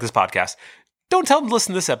friend if you like this podcast. Don't tell them to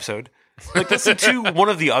listen to this episode. Like, listen to one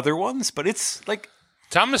of the other ones, but it's, like...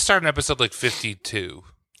 Tell them to start an episode like 52.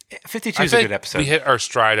 52 is a good episode. We hit our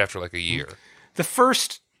stride after like a year. The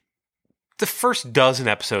first dozen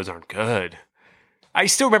episodes aren't good. I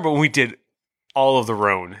still remember when we did all of the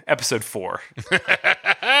Rhone, episode 4.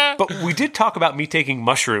 But we did talk about me taking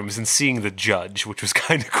mushrooms and seeing the judge, which was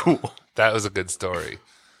kind of cool. That was a good story.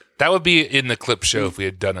 That would be in the clip show if we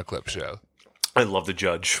had done a clip show. I love the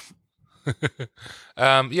judge.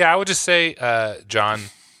 Yeah, I would just say, John,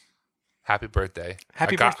 happy birthday.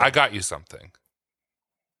 Happy birthday. I got you something.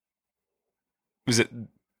 Was it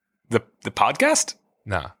the podcast?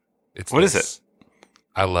 Nah. What is it?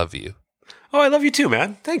 I love you. Oh, I love you too,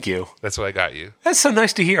 man. Thank you. That's what I got you. That's so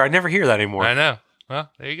nice to hear. I never hear that anymore. I know. Well,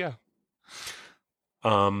 there you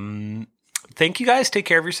go. Thank you guys. Take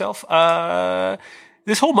care of yourself.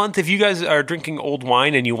 This whole month, if you guys are drinking old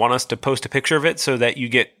wine and you want us to post a picture of it so that you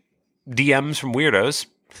get DMs from weirdos,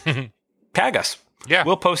 tag us. Yeah.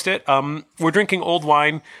 We'll post it. We're drinking old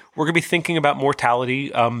wine. We're going to be thinking about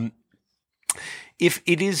mortality. If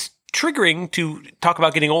it is triggering to talk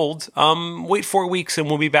about getting old, wait 4 weeks and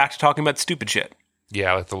we'll be back to talking about stupid shit.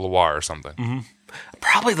 Yeah, like the Loire or something. Mm-hmm.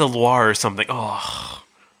 Probably the Loire or something. Oh,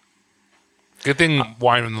 good thing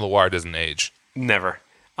wine from the Loire doesn't age. Never.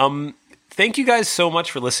 Thank you guys so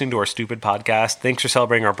much for listening to our stupid podcast. Thanks for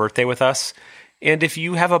celebrating our birthday with us. And if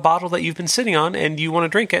you have a bottle that you've been sitting on and you want to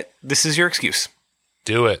drink it, this is your excuse.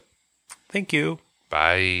 Do it. Thank you.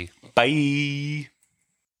 Bye. Bye.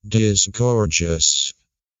 Disgorgeous.